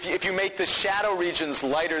 Yes, if you make the shadow regions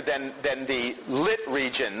lighter than the lit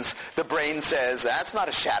regions, the brain says, that's not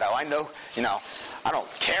a shadow. I know, I don't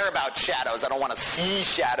care about shadows. I don't want to see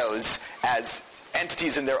shadows as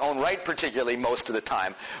entities in their own right, particularly most of the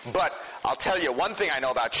time. But I'll tell you one thing I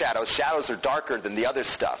know about shadows. Shadows are darker than the other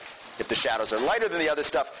stuff. If the shadows are lighter than the other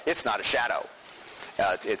stuff, it's not a shadow.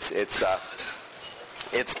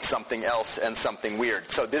 it's something else and something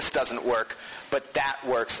weird. So this doesn't work, but that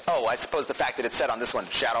works. Oh, I suppose the fact that it said on this one,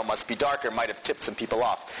 shadow must be darker, might have tipped some people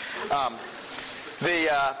off.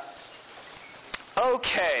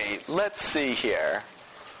 Okay, let's see here.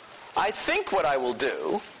 I think what I will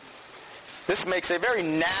do, this makes a very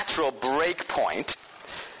natural break point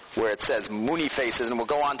where it says Mooney faces, and we'll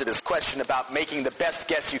go on to this question about making the best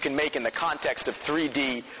guess you can make in the context of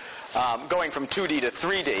 3D, going from 2D to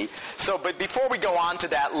 3D. So, but before we go on to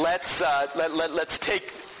that, let's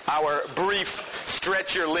take our brief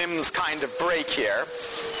stretch your limbs kind of break here.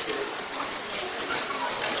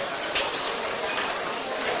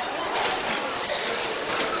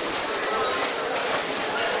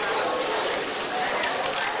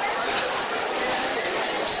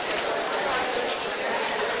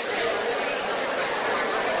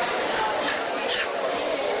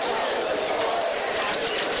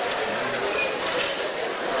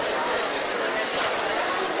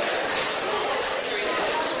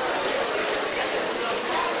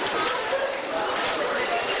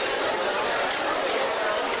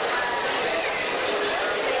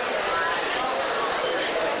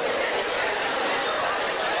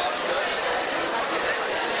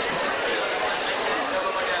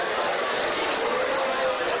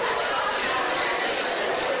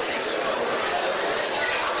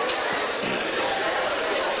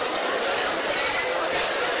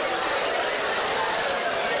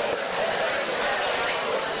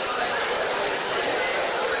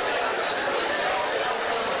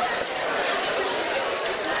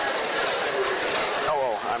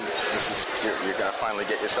 You're going to finally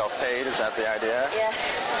get yourself paid? Is that the idea? Yeah.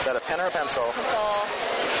 Is that a pen or a pencil? Pencil.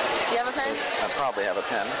 Do you have a pen? I probably have a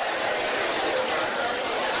pen.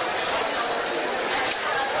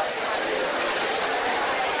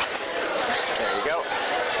 There you go.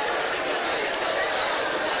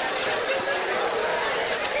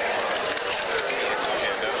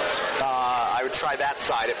 I would try that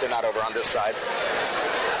side if they're not over on this side.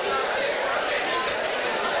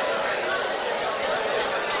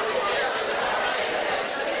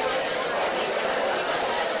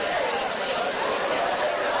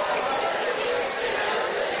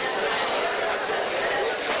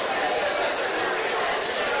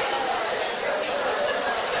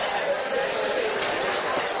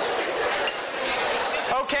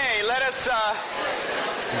 Okay, let us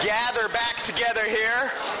gather back together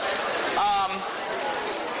here.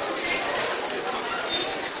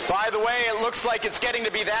 By the way, it looks like it's getting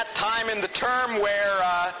to be that time in the term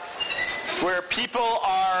where people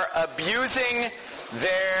are abusing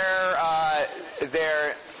their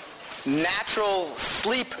natural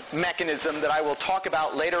sleep mechanism that I will talk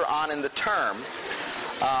about later on in the term.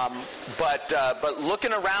 But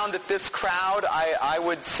looking around at this crowd, I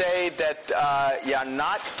would say that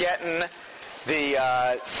not getting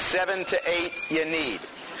the 7 to 8 you need.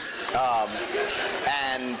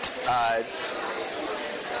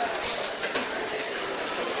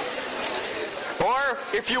 Or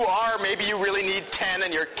if you are, maybe you really need 10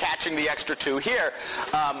 and you're catching the extra 2 here.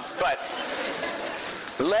 But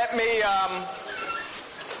let me...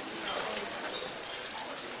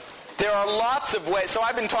 There are lots of ways. So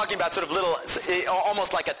I've been talking about sort of little,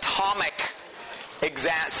 almost like atomic,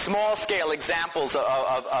 small-scale examples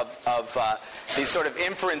of these sort of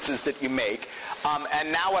inferences that you make.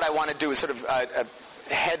 And now what I want to do is sort of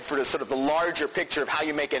head for sort of the larger picture of how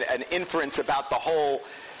you make an inference about the whole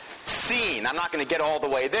scene. I'm not going to get all the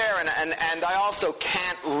way there, and I also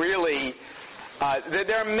can't really...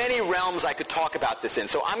 there are many realms I could talk about this in.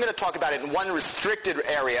 So I'm going to talk about it in one restricted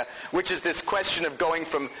area, which is this question of going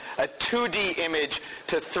from a 2D image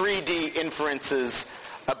to 3D inferences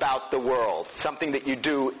about the world, something that you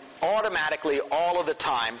do automatically all of the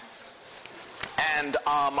time. And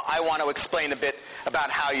I want to explain a bit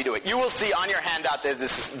about how you do it. You will see on your handout there's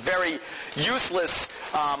this very useless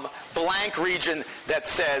blank region that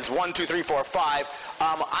says 1, 2, 3, 4, 5.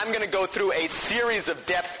 I'm going to go through a series of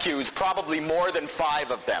depth cues, probably more than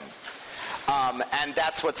 5 of them. And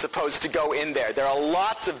that's what's supposed to go in there. There are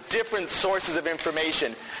lots of different sources of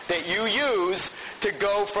information that you use to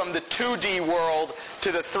go from the 2D world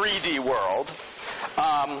to the 3D world.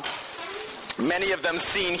 Many of them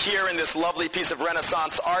seen here in this lovely piece of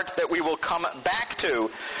Renaissance art that we will come back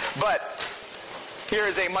to. But here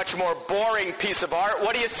is a much more boring piece of art.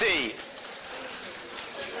 What do you see?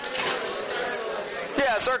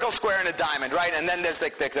 Yeah, a circle, square, and a diamond, right? And then there's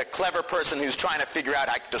the clever person who's trying to figure out,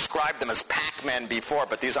 I described them as Pac-Men before,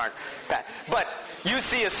 but these aren't But you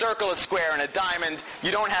see a circle, a square, and a diamond.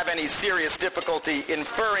 You don't have any serious difficulty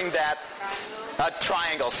inferring that. A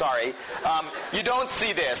triangle, sorry. You don't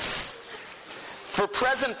see this. for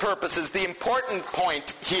present purposes, the important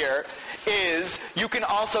point here is you can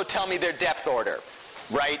also tell me their depth order,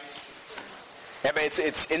 right? I mean,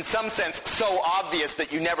 it's in some sense so obvious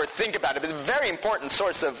that you never think about it, but it's a very important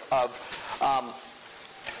source of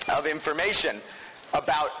information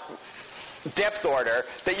about depth order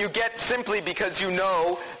that you get simply because you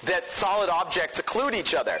know that solid objects occlude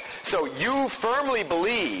each other. So you firmly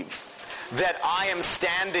believe that I am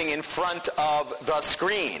standing in front of the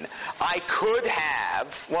screen. I could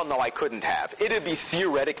have, well, no, I couldn't have. It would be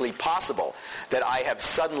theoretically possible that I have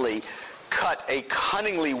suddenly cut a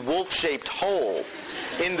cunningly wolf-shaped hole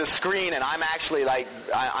in the screen, and I'm actually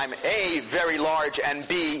I'm A, very large, and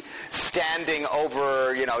B, standing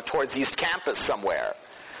over, towards East Campus somewhere.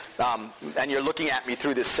 And you're looking at me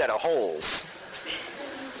through this set of holes.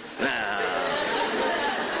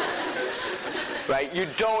 Right?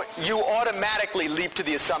 You automatically leap to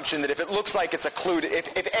the assumption that if it looks like it's occluded,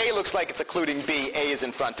 if A looks like it's occluding B, A is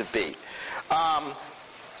in front of B.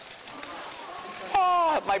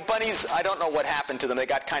 My bunnies, I don't know what happened to them. They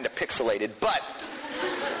got kind of pixelated. But,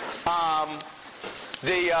 all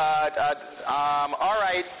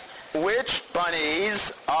right, which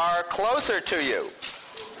bunnies are closer to you?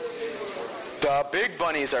 The big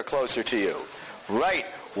bunnies are closer to you. Right.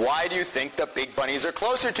 Why do you think the big bunnies are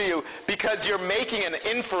closer to you? Because you're making an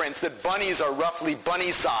inference that bunnies are roughly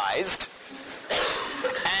bunny-sized,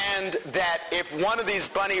 and that if one of these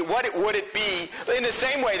would it be, in the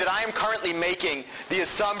same way that I am currently making the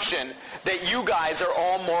assumption that you guys are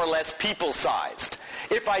all more or less people-sized.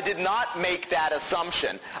 If I did not make that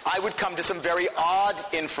assumption, I would come to some very odd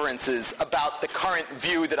inferences about the current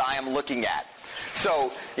view that I am looking at.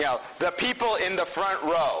 So, the people in the front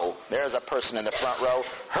row, there's a person in the front row,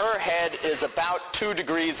 her head is about 2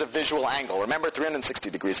 degrees of visual angle. Remember, 360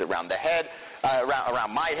 degrees around the head,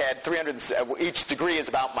 around my head, 300, each degree is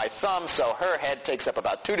about my thumb, so her head takes up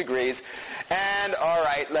about 2 degrees. And, all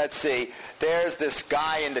right, let's see, there's this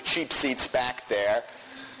guy in the cheap seats back there.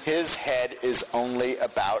 His head is only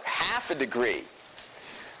about half a degree.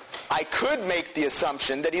 I could make the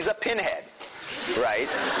assumption that he's a pinhead. Right?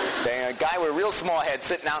 A guy with a real small head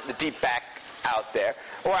sitting out in the deep back out there.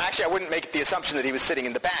 Or actually, I wouldn't make the assumption that he was sitting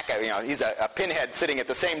in the back. He's a pinhead sitting at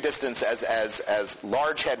the same distance as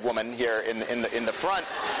large head woman here in the front.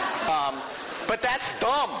 But that's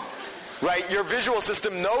dumb. Right? Your visual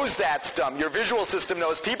system knows that's dumb. Your visual system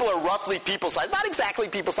knows people are roughly people-sized. Not exactly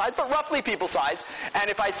people-sized, but roughly people-sized. And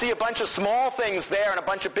if I see a bunch of small things there and a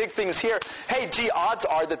bunch of big things here, hey, gee, odds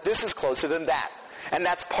are that this is closer than that. And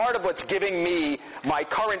that's part of what's giving me my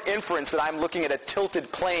current inference that I'm looking at a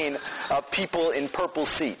tilted plane of people in purple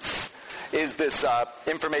seats, is this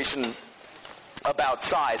information about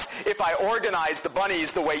size. If I organize the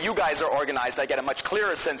bunnies the way you guys are organized, I get a much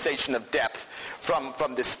clearer sensation of depth from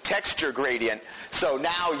this texture gradient. So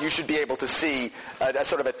now you should be able to see a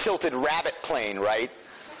sort of a tilted rabbit plane, right?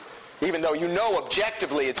 Even though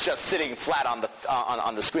objectively it's just sitting flat on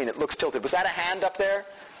the screen. It looks tilted. Was that a hand up there?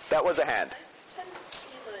 That was a hand.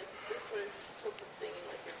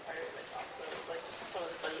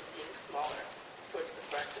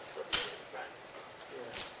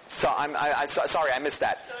 So sorry, I missed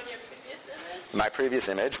that. So in your previous image? My previous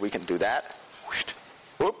image, we can do that.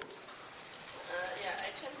 Whoop. Yeah,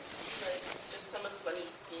 I tend to see just some of the bunnies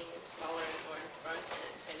being smaller and more in front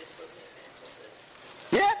and kind of tilted.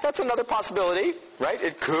 Yeah, that's another possibility, right?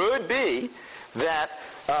 It could be that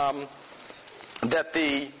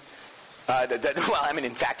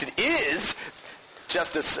in fact, it is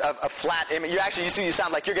just a flat image. You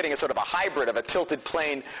sound like you're getting a sort of a hybrid of a tilted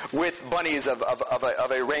plane with bunnies of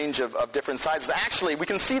a range of different sizes. Actually, we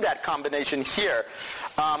can see that combination here.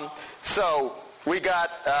 So we got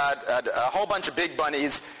a whole bunch of big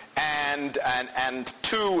bunnies and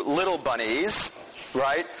 2 little bunnies,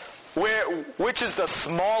 right? Which is the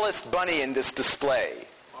smallest bunny in this display?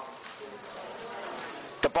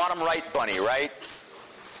 The bottom right bunny, right?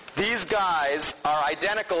 These guys are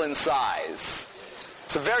identical in size.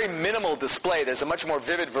 It's a very minimal display. There's a much more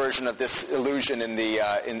vivid version of this illusion in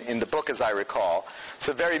the book, as I recall. It's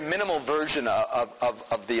a very minimal version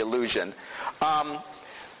of the illusion,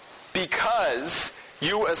 because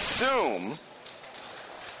you assume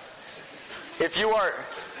if you are.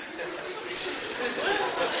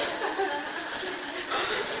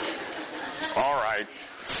 All right.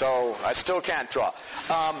 So I still can't draw.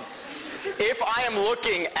 If I am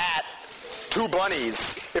looking at 2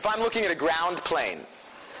 bunnies, if I'm looking at a ground plane,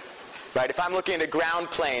 right? If I'm looking at a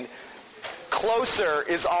ground plane, closer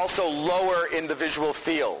is also lower in the visual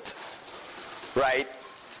field, right?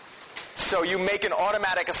 So you make an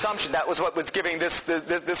automatic assumption. That was what was giving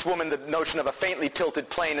this woman the notion of a faintly tilted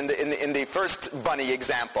plane in the first bunny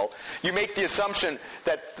example. You make the assumption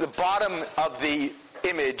that the bottom of the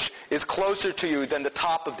image is closer to you than the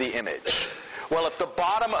top of the image. Well, if the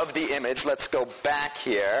bottom of the image, let's go back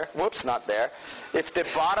here. Whoops, not there. If the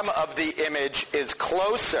bottom of the image is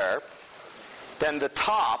closer than the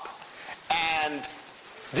top, and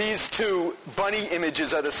these two bunny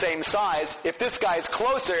images are the same size, if this guy is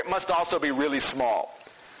closer, it must also be really small.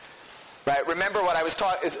 Right? Remember what I was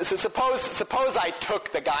talking... Suppose I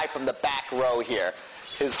took the guy from the back row here.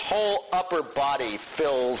 His whole upper body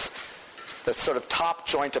fills the sort of top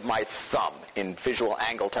joint of my thumb in visual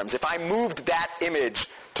angle terms. If I moved that image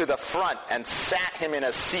to the front and sat him in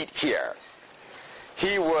a seat here,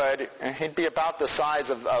 he'd be about the size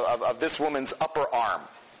of this woman's upper arm.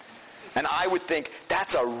 And I would think,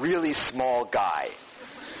 that's a really small guy.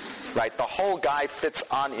 Right? The whole guy fits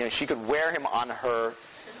on, she could wear him on her,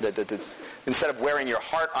 instead of wearing your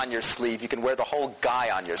heart on your sleeve, you can wear the whole guy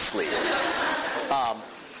on your sleeve.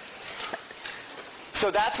 So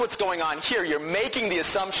that's what's going on here. You're making the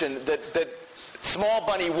assumption that small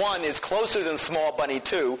bunny 1 is closer than small bunny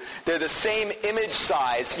 2. They're the same image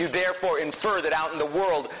size. You therefore infer that out in the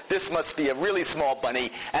world, this must be a really small bunny,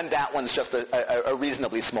 and that one's just a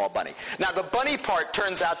reasonably small bunny. Now, the bunny part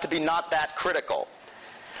turns out to be not that critical.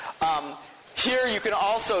 Here you can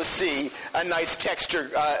also see a nice texture,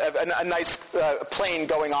 a nice plane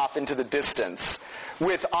going off into the distance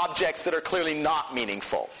with objects that are clearly not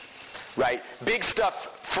meaningful. Right? Big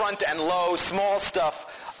stuff front and low, small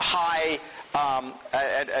stuff high,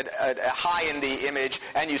 high in the image,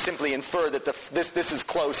 and you simply infer that this is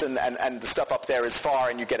close and the stuff up there is far,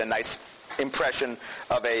 and you get a nice impression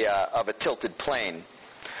of a tilted plane.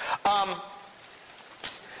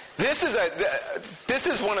 This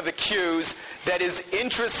is one of the cues that is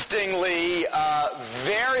interestingly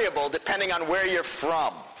variable depending on where you're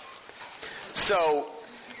from. So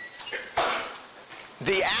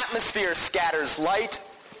the atmosphere scatters light,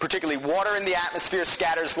 particularly water in the atmosphere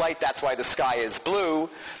scatters light. That's why the sky is blue.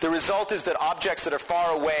 The result is that objects that are far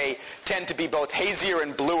away tend to be both hazier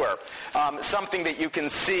and bluer, something that you can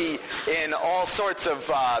see in all sorts of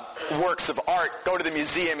works of art. Go to the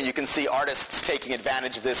museum and you can see artists taking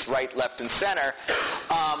advantage of this right, left, and center.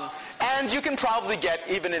 And you can probably get,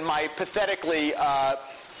 even in my pathetically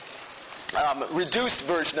reduced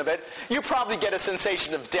version of it, you probably get a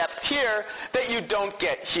sensation of depth here that you don't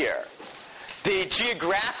get here. The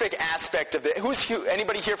geographic aspect of it,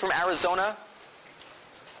 anybody here from Arizona?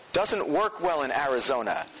 Doesn't work well in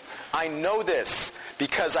Arizona. I know this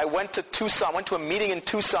because I went to Tucson, went to a meeting in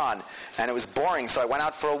Tucson, and it was boring, so I went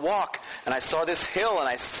out for a walk, and I saw this hill, and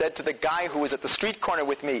I said to the guy who was at the street corner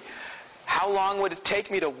with me, how long would it take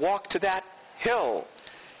me to walk to that hill?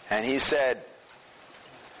 And he said,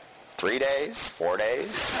 3 days, 4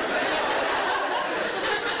 days.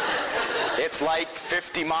 It's like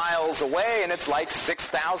 50 miles away, and it's like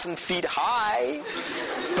 6,000 feet high.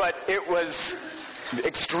 But it was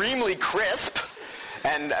extremely crisp,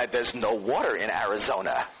 and there's no water in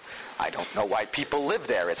Arizona. I don't know why people live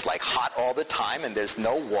there. It's like hot all the time, and there's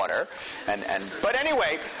no water. But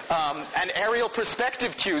anyway, and aerial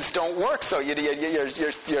perspective cues don't work. So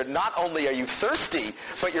you're not only are you thirsty,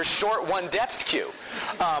 but you're short one depth cue.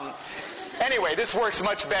 Anyway, this works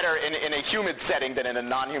much better in a humid setting than in a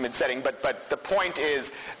non-humid setting. But the point is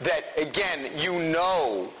that, again, you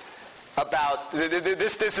know about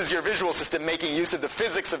this is your visual system making use of the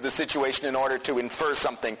physics of the situation in order to infer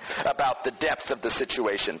something about the depth of the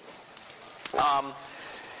situation.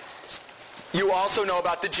 You also know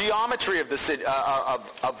about the geometry of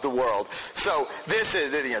the world. So this is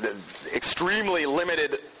the extremely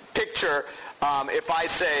limited picture. If I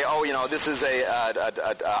say, this is a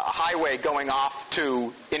highway going off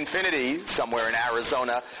to infinity somewhere in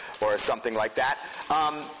Arizona or something like that,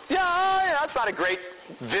 it's not a great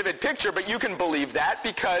vivid picture, but you can believe that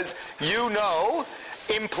because you know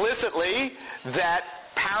implicitly that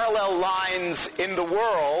parallel lines in the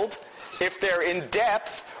world, if they're in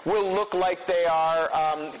depth, will look like they are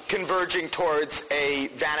converging towards a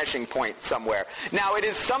vanishing point somewhere. Now, it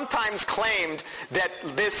is sometimes claimed that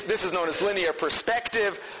this is known as linear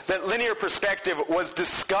perspective, that linear perspective was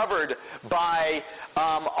discovered by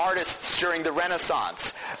artists during the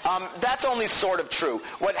Renaissance. That's only sort of true.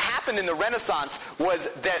 What happened in the Renaissance was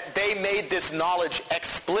that they made this knowledge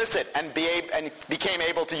explicit and became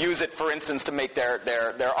able to use it, for instance, to make their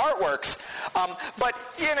artworks. But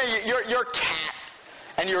your cat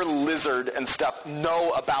and your lizard and stuff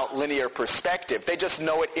know about linear perspective. They just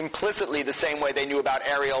know it implicitly the same way they knew about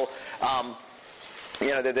aerial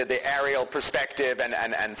the aerial perspective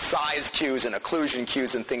and size cues and occlusion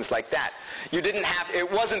cues and things like that.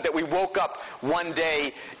 It wasn't that we woke up one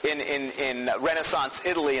day in Renaissance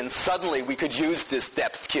Italy and suddenly we could use this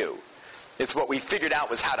depth cue. It's what we figured out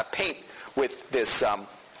was how to paint with this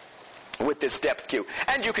depth cue.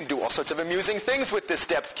 And you can do all sorts of amusing things with this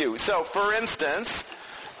depth cue. So, for instance,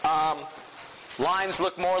 lines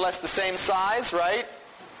look more or less the same size, right?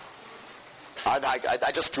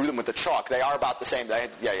 I just drew them with the chalk. They are about the same.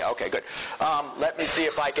 Yeah, okay, good. Let me see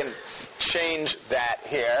if I can change that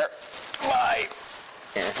here.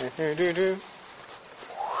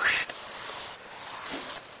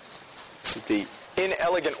 This is the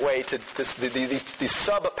inelegant way to the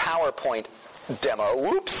sub-PowerPoint demo.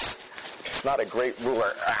 Whoops. It's not a great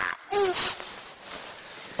ruler.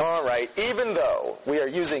 All right. Even though we are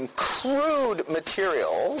using crude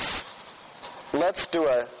materials, let's do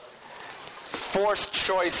a forced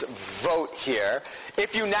choice vote here.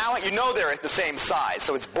 If you know they're at the same size,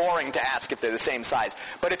 so it's boring to ask if they're the same size.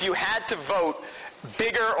 But if you had to vote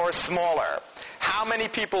bigger or smaller, how many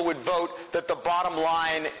people would vote that the bottom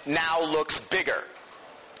line now looks bigger?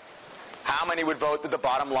 How many would vote that the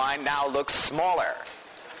bottom line now looks smaller?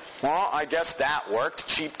 Well, I guess that worked,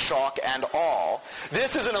 cheap chalk and all.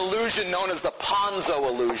 This is an illusion known as the Ponzo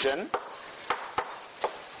illusion.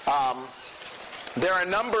 There are a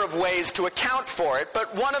number of ways to account for it,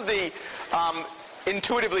 but one of the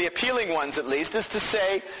intuitively appealing ones, at least, is to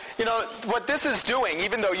say, what this is doing,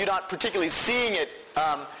 even though you're not particularly seeing it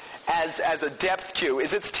as a depth cue,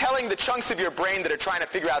 is it's telling the chunks of your brain that are trying to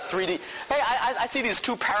figure out 3D, hey, I see these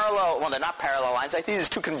two they're not parallel lines, I see these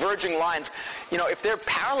two converging lines. If they're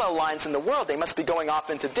parallel lines in the world, they must be going off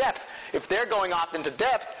into depth. If they're going off into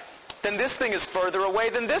depth, then this thing is further away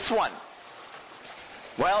than this one.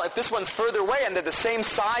 Well, if this one's further away and they're the same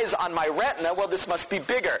size on my retina, well, this must be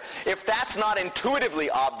bigger. If that's not intuitively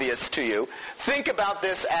obvious to you, think about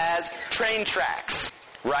this as train tracks,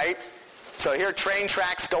 right? So here are train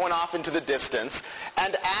tracks going off into the distance,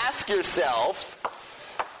 and ask yourself,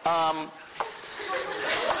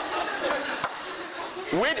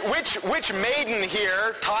 which maiden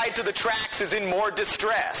here tied to the tracks is in more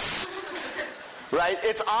distress? Right?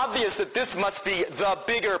 It's obvious that this must be the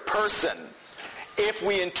bigger person if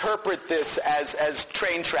we interpret this as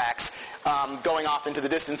train tracks going off into the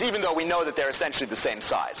distance, even though we know that they're essentially the same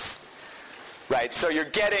size. Right? So you're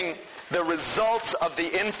getting the results of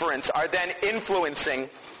the inference are then influencing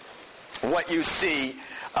what you see.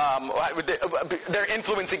 They're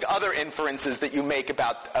influencing other inferences that you make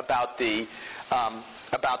about the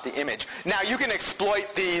image. Now you can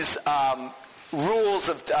exploit these rules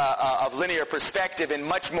of linear perspective in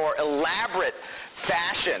much more elaborate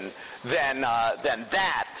fashion than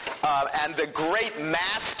that. And the great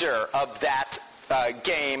master of that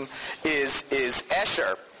game is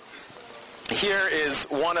Escher. Here is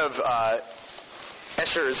one of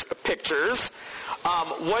Escher's pictures.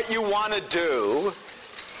 What you want to do,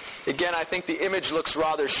 again, I think the image looks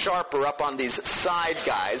rather sharper up on these side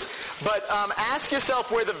guys, but ask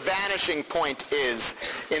yourself where the vanishing point is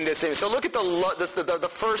in this image. So look at the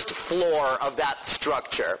first floor of that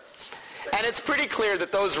structure. And it's pretty clear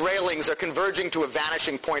that those railings are converging to a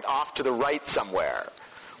vanishing point off to the right somewhere.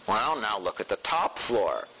 Well, now look at the top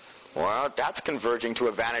floor. Well, that's converging to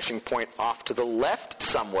a vanishing point off to the left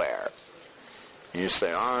somewhere. You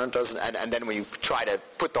say, oh, it doesn't, and then when you try to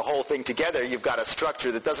put the whole thing together, you've got a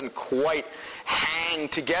structure that doesn't quite hang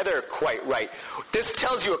together quite right. This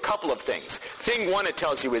tells you a couple of things. Thing one it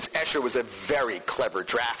tells you is Escher was a very clever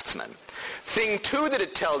draftsman. Thing two that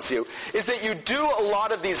it tells you is that you do a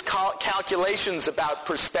lot of these calculations about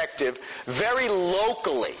perspective very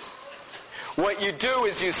locally. What you do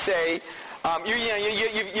is you say,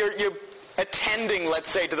 you're attending, let's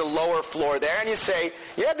say, to the lower floor there, and you say,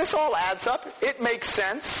 yeah, this all adds up. It makes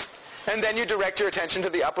sense. And then you direct your attention to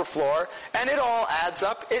the upper floor, and it all adds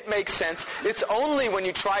up. It makes sense. It's only when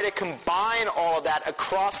you try to combine all of that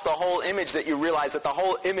across the whole image that you realize that the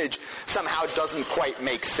whole image somehow doesn't quite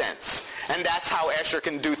make sense. And that's how Escher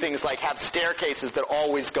can do things like have staircases that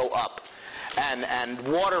always go up. And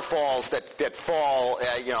waterfalls that fall,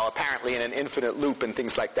 apparently in an infinite loop and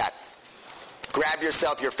things like that. Grab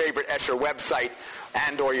yourself your favorite Escher website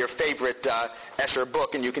and or your favorite Escher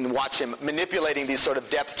book, and you can watch him manipulating these sort of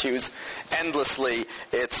depth cues endlessly.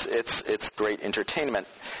 It's great entertainment.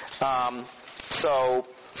 So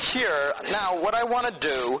here, now what I want to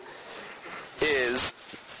do is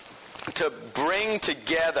to bring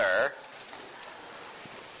together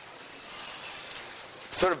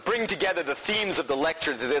the themes of the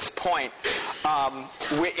lecture to this point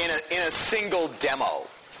in a single demo.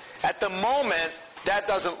 At the moment, that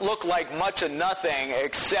doesn't look like much of nothing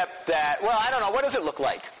except that, well, I don't know, what does it look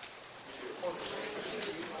like?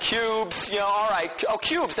 Cubes, all right. Oh,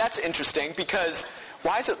 cubes, that's interesting, because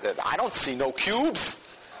why is it that I don't see no cubes?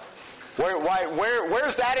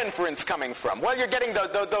 Where's that inference coming from? Well, you're getting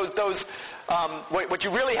those what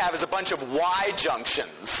you really have is a bunch of Y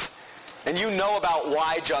junctions. And you know about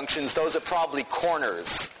Y junctions, those are probably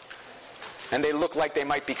corners. And they look like they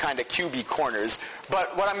might be kind of cubey corners.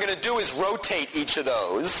 But what I'm going to do is rotate each of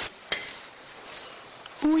those.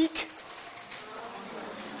 Boink.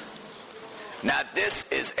 Now this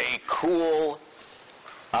is a cool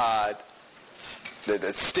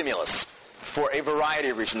the stimulus for a variety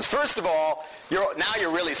of reasons. First of all, now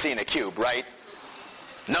you're really seeing a cube, right?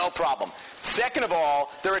 No problem. Second of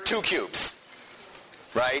all, there are two cubes,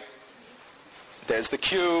 right? There's the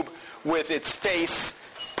cube with its face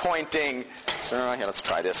pointing. So here, let's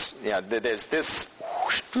try this. Yeah, there's this.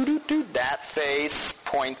 That face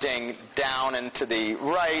pointing down and to the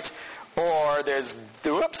right, or there's.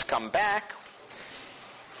 Whoops, come back.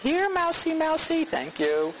 Here, mousy, mousy. Thank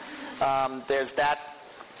you. There's that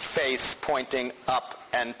face pointing up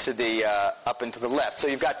and to the up and to the left. So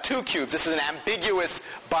you've got two cubes. This is an ambiguous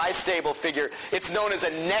bistable figure. It's known as a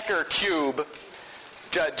Necker cube.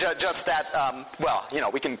 Just that. Well,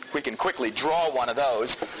 we can quickly draw one of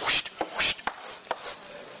those.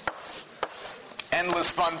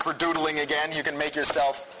 Endless fun for doodling again. You can make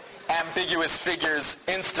yourself ambiguous figures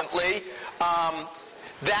instantly.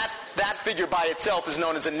 That figure by itself is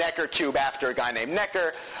known as a Necker cube after a guy named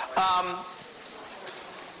Necker.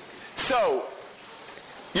 So,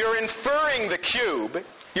 you're inferring the cube.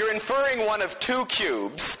 You're inferring one of two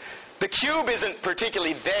cubes. The cube isn't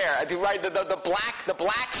particularly there. Right? The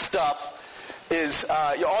black stuff is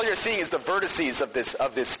all you're seeing is the vertices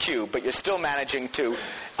of this cube, but you're still managing to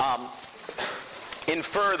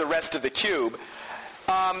infer the rest of the cube.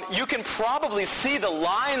 You can probably see the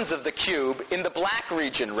lines of the cube in the black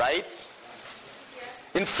region, right?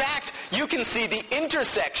 In fact, you can see the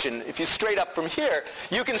intersection, if you straight up from here,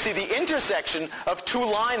 you can see the intersection of two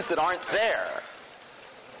lines that aren't there.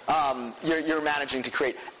 You're managing to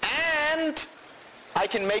create. And I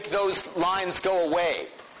can make those lines go away.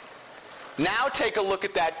 Now take a look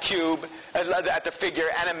at that cube, at the figure,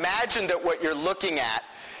 and imagine that what you're looking at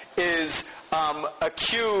is a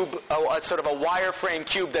cube, sort of a wireframe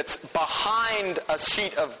cube that's behind a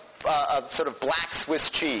sheet of sort of black Swiss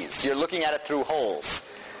cheese. You're looking at it through holes.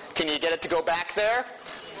 Can you get it to go back there?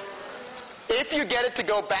 If you get it to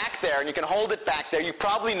go back there, and you can hold it back there, you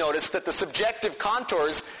probably notice that the subjective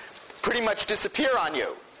contours pretty much disappear on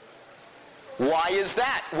you. Why is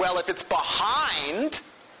that? Well, if it's behind,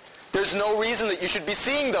 there's no reason that you should be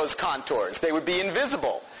seeing those contours. They would be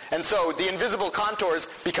invisible. And so the invisible contours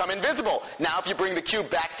become invisible. Now if you bring the cube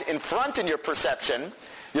back in front in your perception,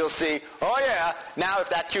 you'll see, oh yeah, now if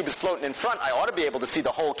that cube is floating in front, I ought to be able to see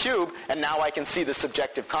the whole cube, and now I can see the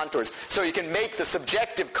subjective contours. So you can make the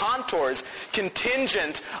subjective contours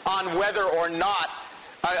contingent on whether or not,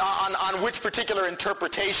 on which particular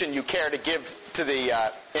interpretation you care to give to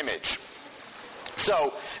the image.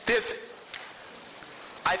 So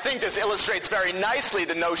I think this illustrates very nicely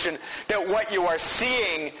the notion that what you are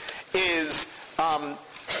seeing is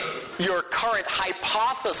your current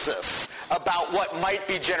hypothesis about what might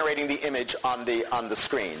be generating the image on the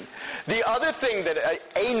screen. Another thing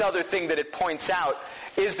that it points out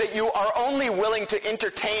is that you are only willing to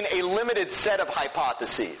entertain a limited set of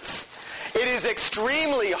hypotheses. It is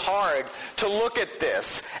extremely hard to look at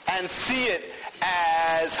this and see it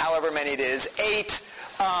as, however many it is, 8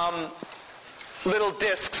 little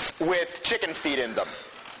discs with chicken feet in them,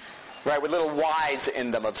 right, with little Y's in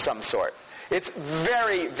them of some sort. It's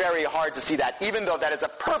very, very hard to see that, even though that is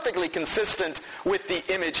perfectly consistent with the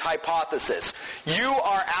image hypothesis. You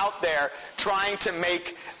are out there trying to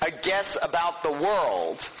make a guess about the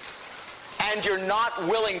world, and you're not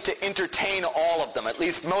willing to entertain all of them. At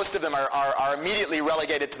least most of them are immediately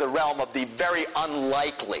relegated to the realm of the very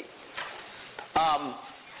unlikely.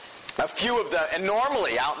 A few of the, and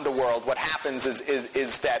normally out in the world, what happens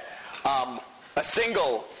is that a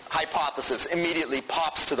single hypothesis immediately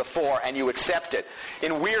pops to the fore and you accept it.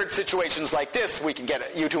 In weird situations like this, we can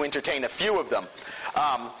get you to entertain a few of them.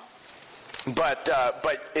 But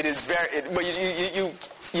it is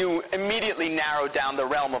you immediately narrow down the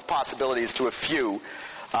realm of possibilities to a few,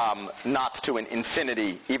 not to an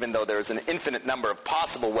infinity, even though there's an infinite number of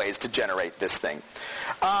possible ways to generate this thing.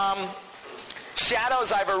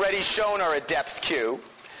 Shadows I've already shown are a depth cue.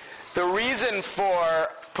 The reason for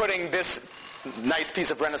putting this nice piece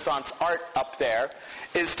of Renaissance art up there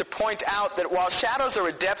is to point out that while shadows are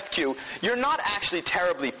a depth cue, you're not actually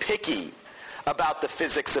terribly picky about the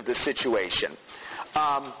physics of the situation.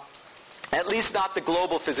 At least not the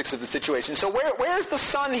global physics of the situation. So where's the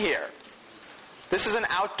sun here? This is an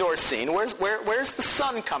outdoor scene. Where's the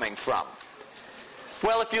sun coming from?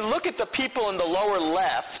 Well, if you look at the people in the lower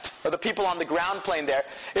left, or the people on the ground plane there,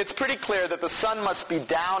 it's pretty clear that the sun must be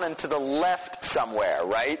down and to the left somewhere,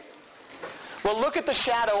 right? Well, look at the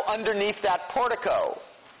shadow underneath that portico.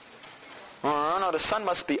 Oh, no, the sun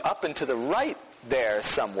must be up and to the right there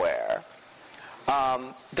somewhere.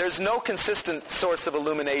 There's no consistent source of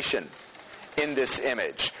illumination in this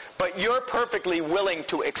image. But you're perfectly willing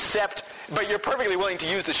to use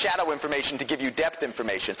the shadow information to give you depth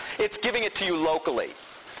information. It's giving it to you locally.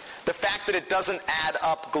 The fact that it doesn't add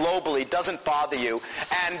up globally doesn't bother you,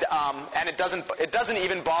 and it doesn't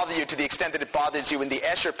even bother you to the extent that it bothers you in the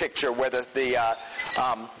Escher picture where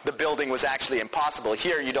the building was actually impossible.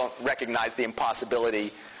 Here you don't recognize the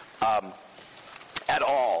impossibility at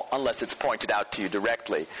all unless it's pointed out to you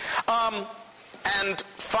directly. And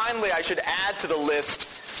finally, I should add to the list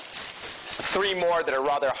three more that are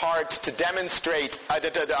rather hard to demonstrate,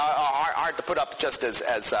 hard to put up just as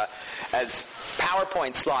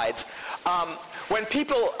PowerPoint slides. When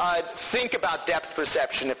people think about depth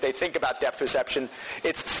perception, if they think about depth perception,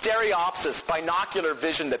 it's stereopsis, binocular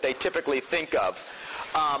vision that they typically think of.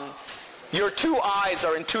 Your two eyes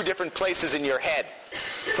are in two different places in your head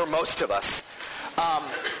for most of us.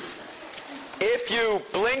 If you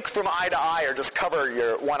blink from eye to eye or just cover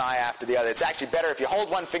your one eye after the other, it's actually better if you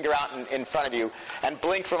hold one finger out in front of you and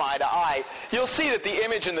blink from eye to eye, you'll see that the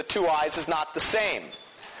image in the two eyes is not the same.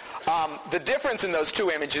 The difference in those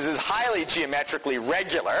two images is highly geometrically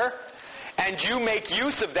regular, and you make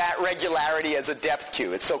use of that regularity as a depth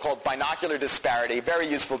cue. It's so-called binocular disparity, very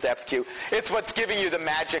useful depth cue. It's what's giving you the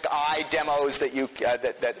magic eye demos that you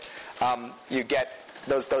get.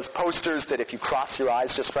 Those posters that if you cross your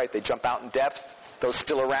eyes just right, they jump out in depth. Those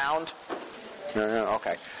still around? No,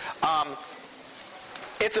 okay.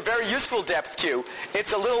 It's a very useful depth cue.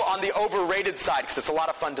 It's a little on the overrated side because it's a lot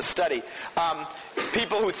of fun to study.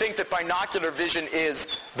 People who think that binocular vision is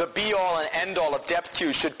the be-all and end-all of depth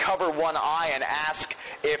cues should cover one eye and ask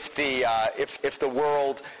if the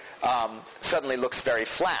world suddenly looks very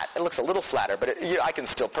flat. It looks a little flatter, but I can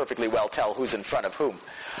still perfectly well tell who's in front of whom.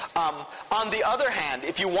 On the other hand,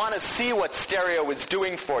 if you want to see what stereo is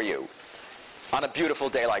doing for you on a beautiful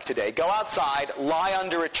day like today, go outside, lie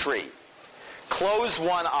under a tree, close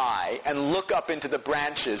one eye, and look up into the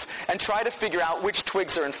branches, and try to figure out which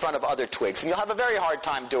twigs are in front of other twigs. And you'll have a very hard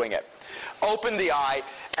time doing it. Open the eye,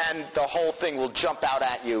 and the whole thing will jump out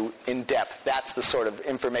at you in depth. That's the sort of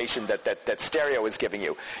information that stereo is giving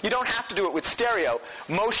you. You don't have to do it with stereo.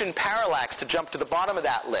 Motion parallax, to jump to the bottom of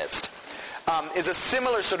that list, is a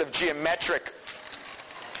similar sort of geometric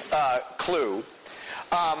clue.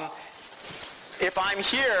 If I'm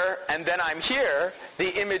here and then I'm here,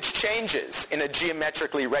 the image changes in a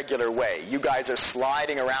geometrically regular way. You guys are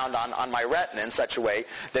sliding around on my retina in such a way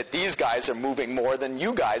that these guys are moving more than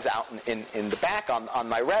you guys out in the back on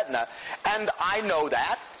my retina. And I know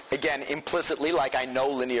that, again, implicitly, like I know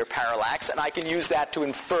linear parallax, and I can use that to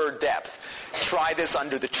infer depth. Try this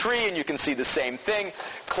under the tree and you can see the same thing.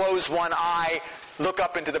 Close one eye, look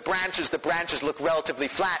up into the branches look relatively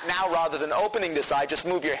flat. Now, rather than opening this eye, just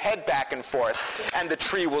move your head back and forth, and the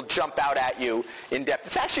tree will jump out at you in depth.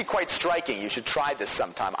 It's actually quite striking. You should try this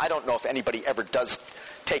sometime. I don't know if anybody ever does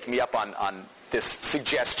take me up on this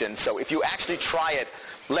suggestion, so if you actually try it,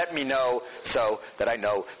 let me know so that I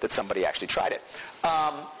know that somebody actually tried it.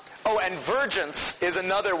 And vergence is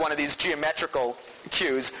another one of these geometrical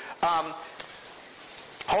cues.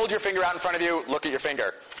 Hold your finger out in front of you, look at your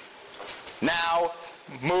finger. Now,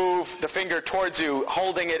 move the finger towards you,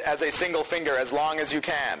 holding it as a single finger as long as you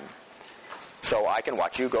can. So I can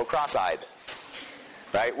watch you go cross-eyed.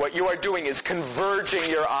 Right? What you are doing is converging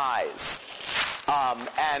your eyes.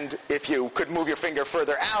 And if you could move your finger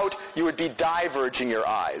further out, you would be diverging your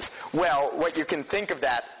eyes. Well, what you can think of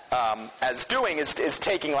that as doing is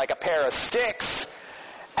taking like a pair of sticks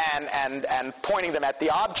and pointing them at the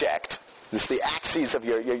object. This is the axes of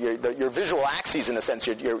your visual axes, in a sense.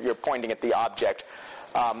 You're pointing at the object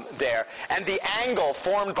there. And the angle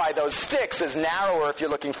formed by those sticks is narrower if you're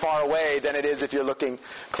looking far away than it is if you're looking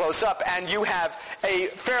close up. And you have a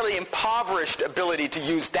fairly impoverished ability to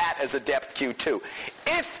use that as a depth cue, too.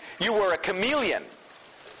 If you were a chameleon,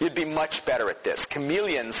 you'd be much better at this.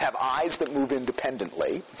 Chameleons have eyes that move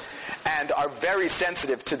independently and are very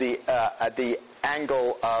sensitive to the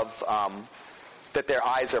angle of that their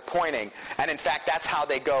eyes are pointing. And in fact, that's how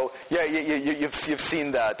they go. Yeah, you've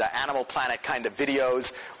seen the Animal Planet kind of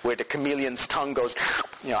videos where the chameleon's tongue goes,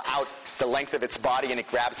 out the length of its body and it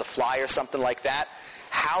grabs a fly or something like that.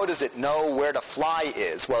 How does it know where the fly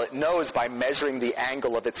is? Well, it knows by measuring the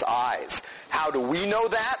angle of its eyes. How do we know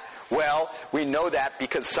that? Well, we know that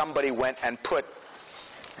because somebody went and put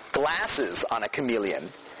glasses on a chameleon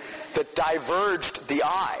that diverged the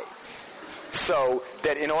eye, so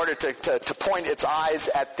that in order to point its eyes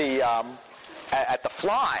at the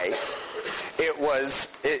fly,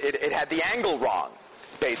 it had the angle wrong,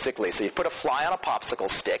 basically. So you put a fly on a popsicle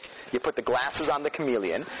stick, you put the glasses on the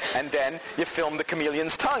chameleon, and then you film the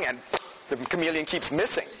chameleon's tongue, and the chameleon keeps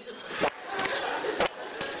missing.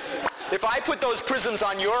 If I put those prisms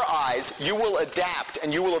on your eyes, you will adapt,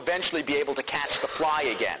 and you will eventually be able to catch the fly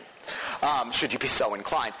again, should you be so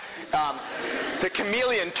inclined. The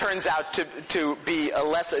chameleon turns out to be a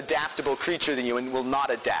less adaptable creature than you and will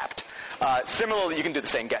not adapt. Similarly, you can do the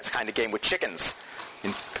same kind of game with chickens.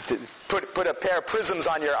 Put a pair of prisms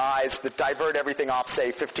on your eyes that divert everything off,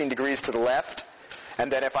 say, 15 degrees to the left,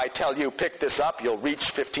 and then if I tell you, pick this up, you'll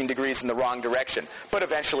reach 15 degrees in the wrong direction. But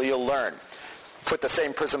eventually you'll learn. Put the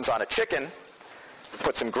same prisms on a chicken,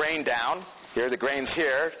 put some grain down. Here, the grain's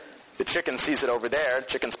here. The chicken sees it over there.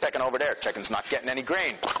 Chicken's pecking over there. Chicken's not getting any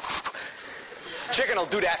grain. Chicken will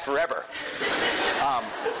do that forever.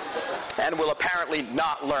 And will apparently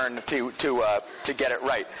not learn to get it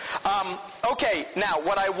right. Okay, now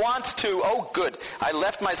what I want to... Oh, good. I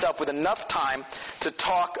left myself with enough time to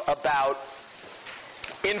talk about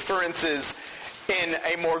inferences in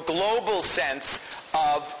a more global sense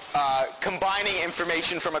of combining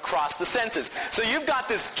information from across the senses. So you've got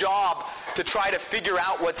this job to try to figure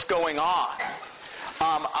out what's going on.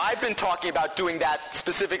 I've been talking about doing that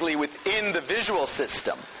specifically within the visual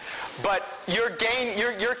system. But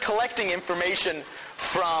you're collecting information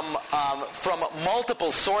from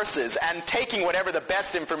multiple sources and taking whatever the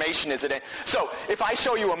best information is in it. So if I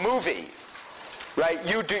show you a movie, right,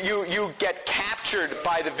 you get captured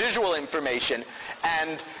by the visual information,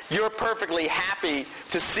 and you're perfectly happy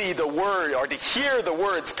to see the word or to hear the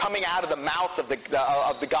words coming out of the mouth of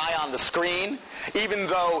the guy on the screen, even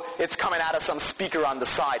though it's coming out of some speaker on the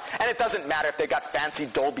side. And it doesn't matter if they got fancy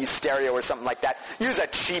Dolby stereo or something like that. Use a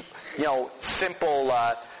cheap, simple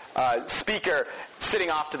speaker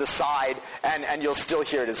sitting off to the side, and you'll still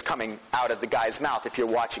hear it as coming out of the guy's mouth if you're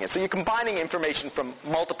watching it. So you're combining information from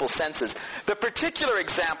multiple senses. The particular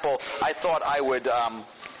example I thought I would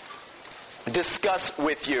discuss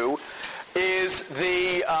with you is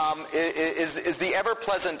the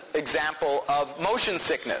ever-pleasant example of motion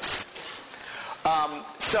sickness.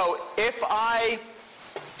 So if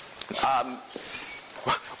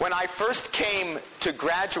when I first came to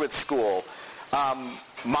graduate school,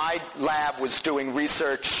 my lab was doing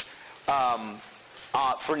research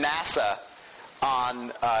for NASA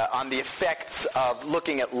on the effects of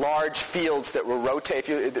looking at large fields that were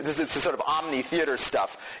rotating. This is sort of omni-theater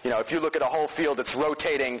stuff. If you look at a whole field that's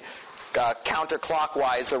rotating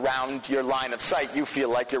counterclockwise around your line of sight, you feel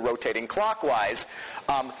like you're rotating clockwise.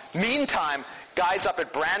 Meantime, guys up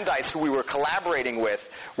at Brandeis who we were collaborating with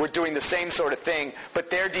were doing the same sort of thing, but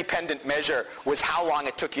their dependent measure was how long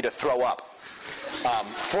it took you to throw up.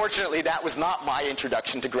 Fortunately, that was not my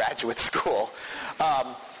introduction to graduate school.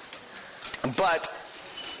 But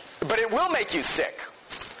it will make you sick,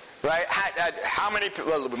 right? How many people,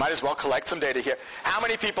 well, we might as well collect some data here. How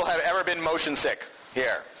many people have ever been motion sick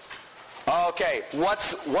here? Okay,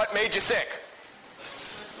 what made you sick?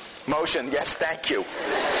 Motion, yes, thank you.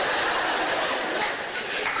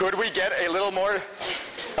 Could we get a little more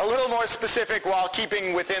specific while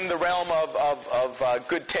keeping within the realm of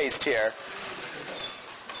good taste here?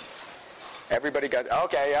 Everybody got,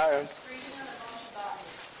 okay, yeah.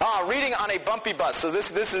 Reading on a bumpy bus. So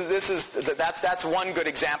that's one good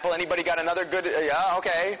example. Anybody got another good? Yeah,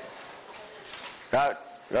 okay.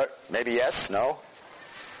 Maybe yes, no.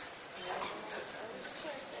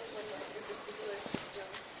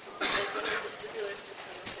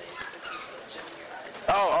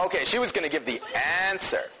 Oh, okay. She was going to give the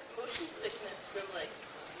answer. Motion sickness from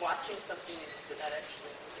watching something without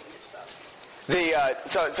actually moving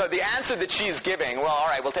yourself. So the answer that she's giving. Well, all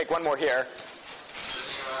right. We'll take one more here.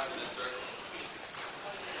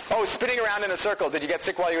 Oh, spinning around in a circle. Did you get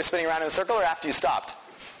sick while you were spinning around in a circle, or after you stopped?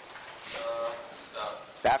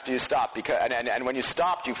 Stopped. After you stopped, because and when you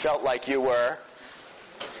stopped, you felt like you were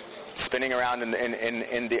spinning around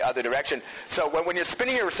in the other direction. So when you're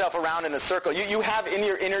spinning yourself around in a circle, you have in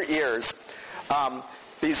your inner ears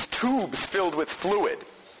these tubes filled with fluid.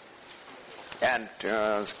 And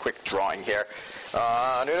quick drawing here.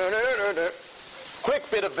 quick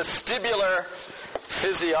bit of vestibular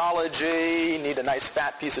physiology. Need a nice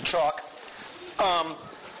fat piece of chalk.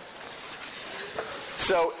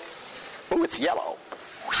 It's yellow.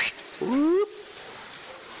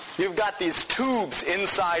 You've got these tubes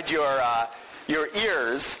inside your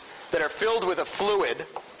ears that are filled with a fluid,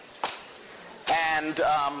 and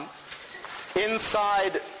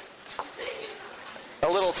inside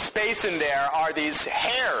a little space in there are these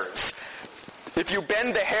hairs. If you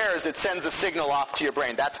bend the hairs, it sends a signal off to your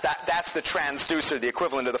brain. That's the transducer, the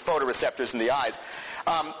equivalent of the photoreceptors in the eyes.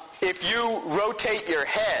 If you rotate your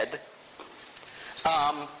head,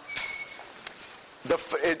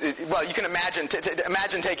 you can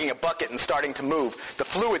imagine taking a bucket and starting to move. The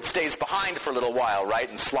fluid stays behind for a little while, right,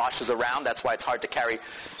 and sloshes around. That's why it's hard to carry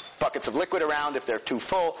buckets of liquid around if they're too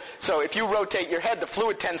full. So if you rotate your head, the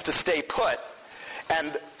fluid tends to stay put,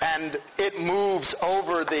 and it moves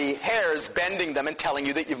over the hairs, bending them and telling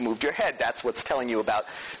you that you've moved your head. That's what's telling you about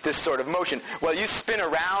this sort of motion. Well, you spin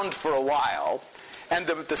around for a while, and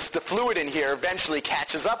the fluid in here eventually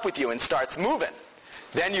catches up with you and starts moving.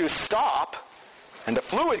 Then you stop, and the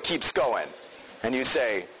fluid keeps going, and you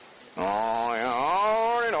say, oh.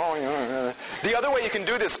 The other way you can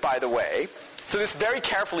do this, by the way, so this very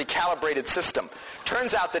carefully calibrated system,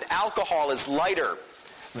 turns out that alcohol is lighter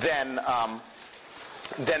than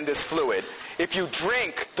this fluid. If you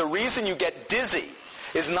drink, the reason you get dizzy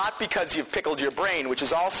is not because you've pickled your brain, which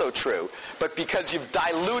is also true, but because you've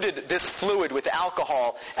diluted this fluid with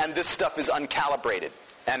alcohol, and this stuff is uncalibrated.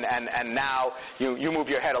 And now you move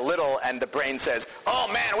your head a little, and the brain says, oh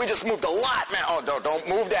man, we just moved a lot, man. Oh, don't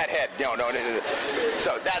move that head. No.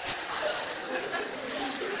 So that's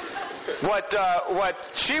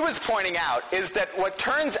what she was pointing out, is that what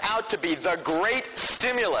turns out to be the great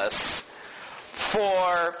stimulus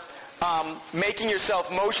for making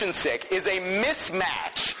yourself motion sick is a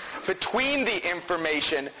mismatch between the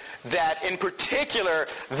information that, in particular,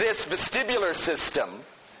 this vestibular system,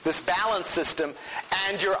 this balance system,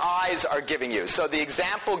 and your eyes are giving you. So the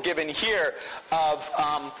example given here of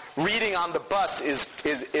reading on the bus is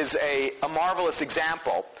a marvelous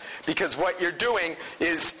example, because what you're doing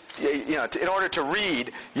is, in order to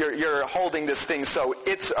read, you're holding this thing, so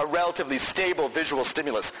it's a relatively stable visual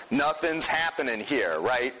stimulus. Nothing's happening here,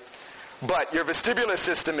 right? But your vestibular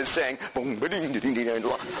system is saying,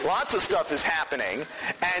 lots of stuff is happening,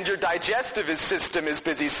 and your digestive system is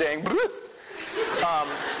busy saying,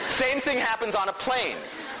 same thing happens on a plane,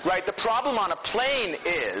 right? The problem on a plane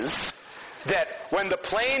is that when the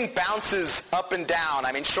plane bounces up and down,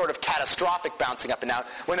 short of catastrophic bouncing up and down,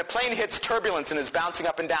 when a plane hits turbulence and is bouncing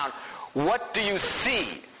up and down, what do you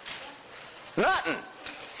see? Nothing,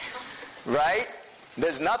 right?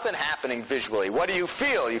 There's nothing happening visually. What do you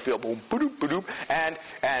feel? You feel boom, boop, boop, and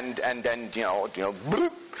then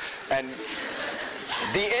bloop. And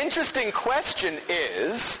the interesting question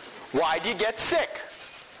is, why do you get sick?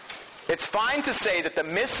 It's fine to say that the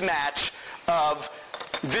mismatch of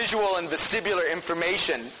visual and vestibular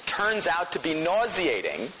information turns out to be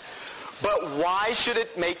nauseating, but why should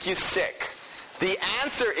it make you sick? The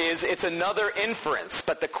answer is it's another inference,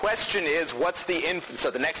 but the question is, what's the inference? So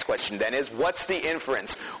the next question then is, what's the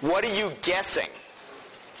inference? What are you guessing?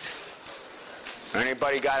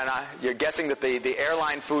 Anybody got an eye? You're guessing that the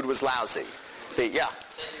airline food was lousy. Yeah.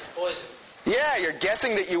 Poison. Yeah, you're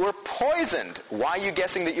guessing that you were poisoned. Why are you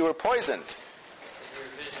guessing that you were poisoned? Your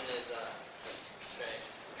vision is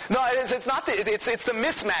strange. No, it's not. It's the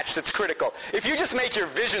mismatch that's critical. If you just make your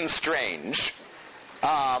vision strange,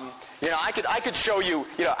 I could show you.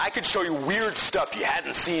 I could show you weird stuff you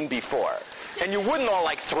hadn't seen before, and you wouldn't all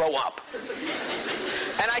throw up.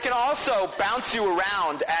 And I can also bounce you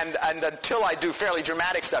around, and until I do fairly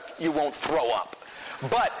dramatic stuff, you won't throw up.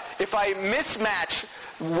 But if I mismatch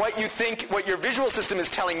what you think, what your visual system is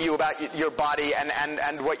telling you about your body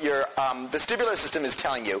and what your vestibular system is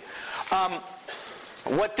telling you,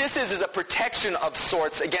 what this is a protection of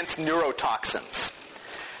sorts against neurotoxins.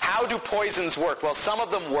 How do poisons work? Well, some of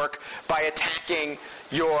them work by attacking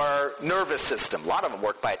your nervous system. A lot of them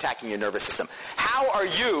work by attacking your nervous system. How are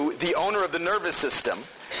you, the owner of the nervous system,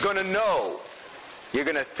 going to know? You're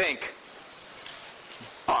going to think,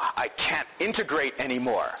 I can't integrate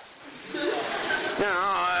anymore.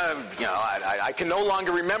 I can no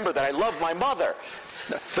longer remember that I love my mother.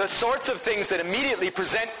 The sorts of things that immediately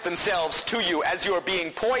present themselves to you as you are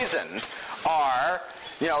being poisoned are,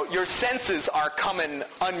 your senses are coming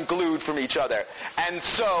unglued from each other. And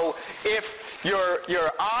so if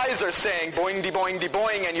your eyes are saying boing de boing de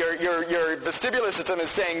boing, and your vestibular system is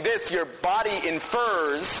saying this, your body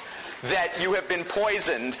infers that you have been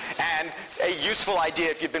poisoned, and a useful idea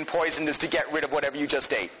if you've been poisoned is to get rid of whatever you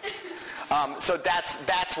just ate. So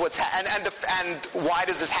that's what's and why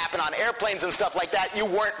does this happen on airplanes and stuff like that? You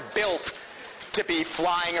weren't built to be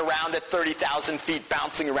flying around at 30,000 feet,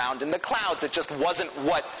 bouncing around in the clouds. It just wasn't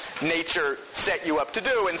what nature set you up to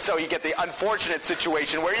do, and so you get the unfortunate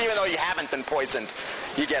situation where even though you haven't been poisoned,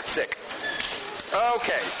 you get sick.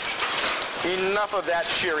 Okay, enough of that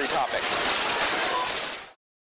cheery topic.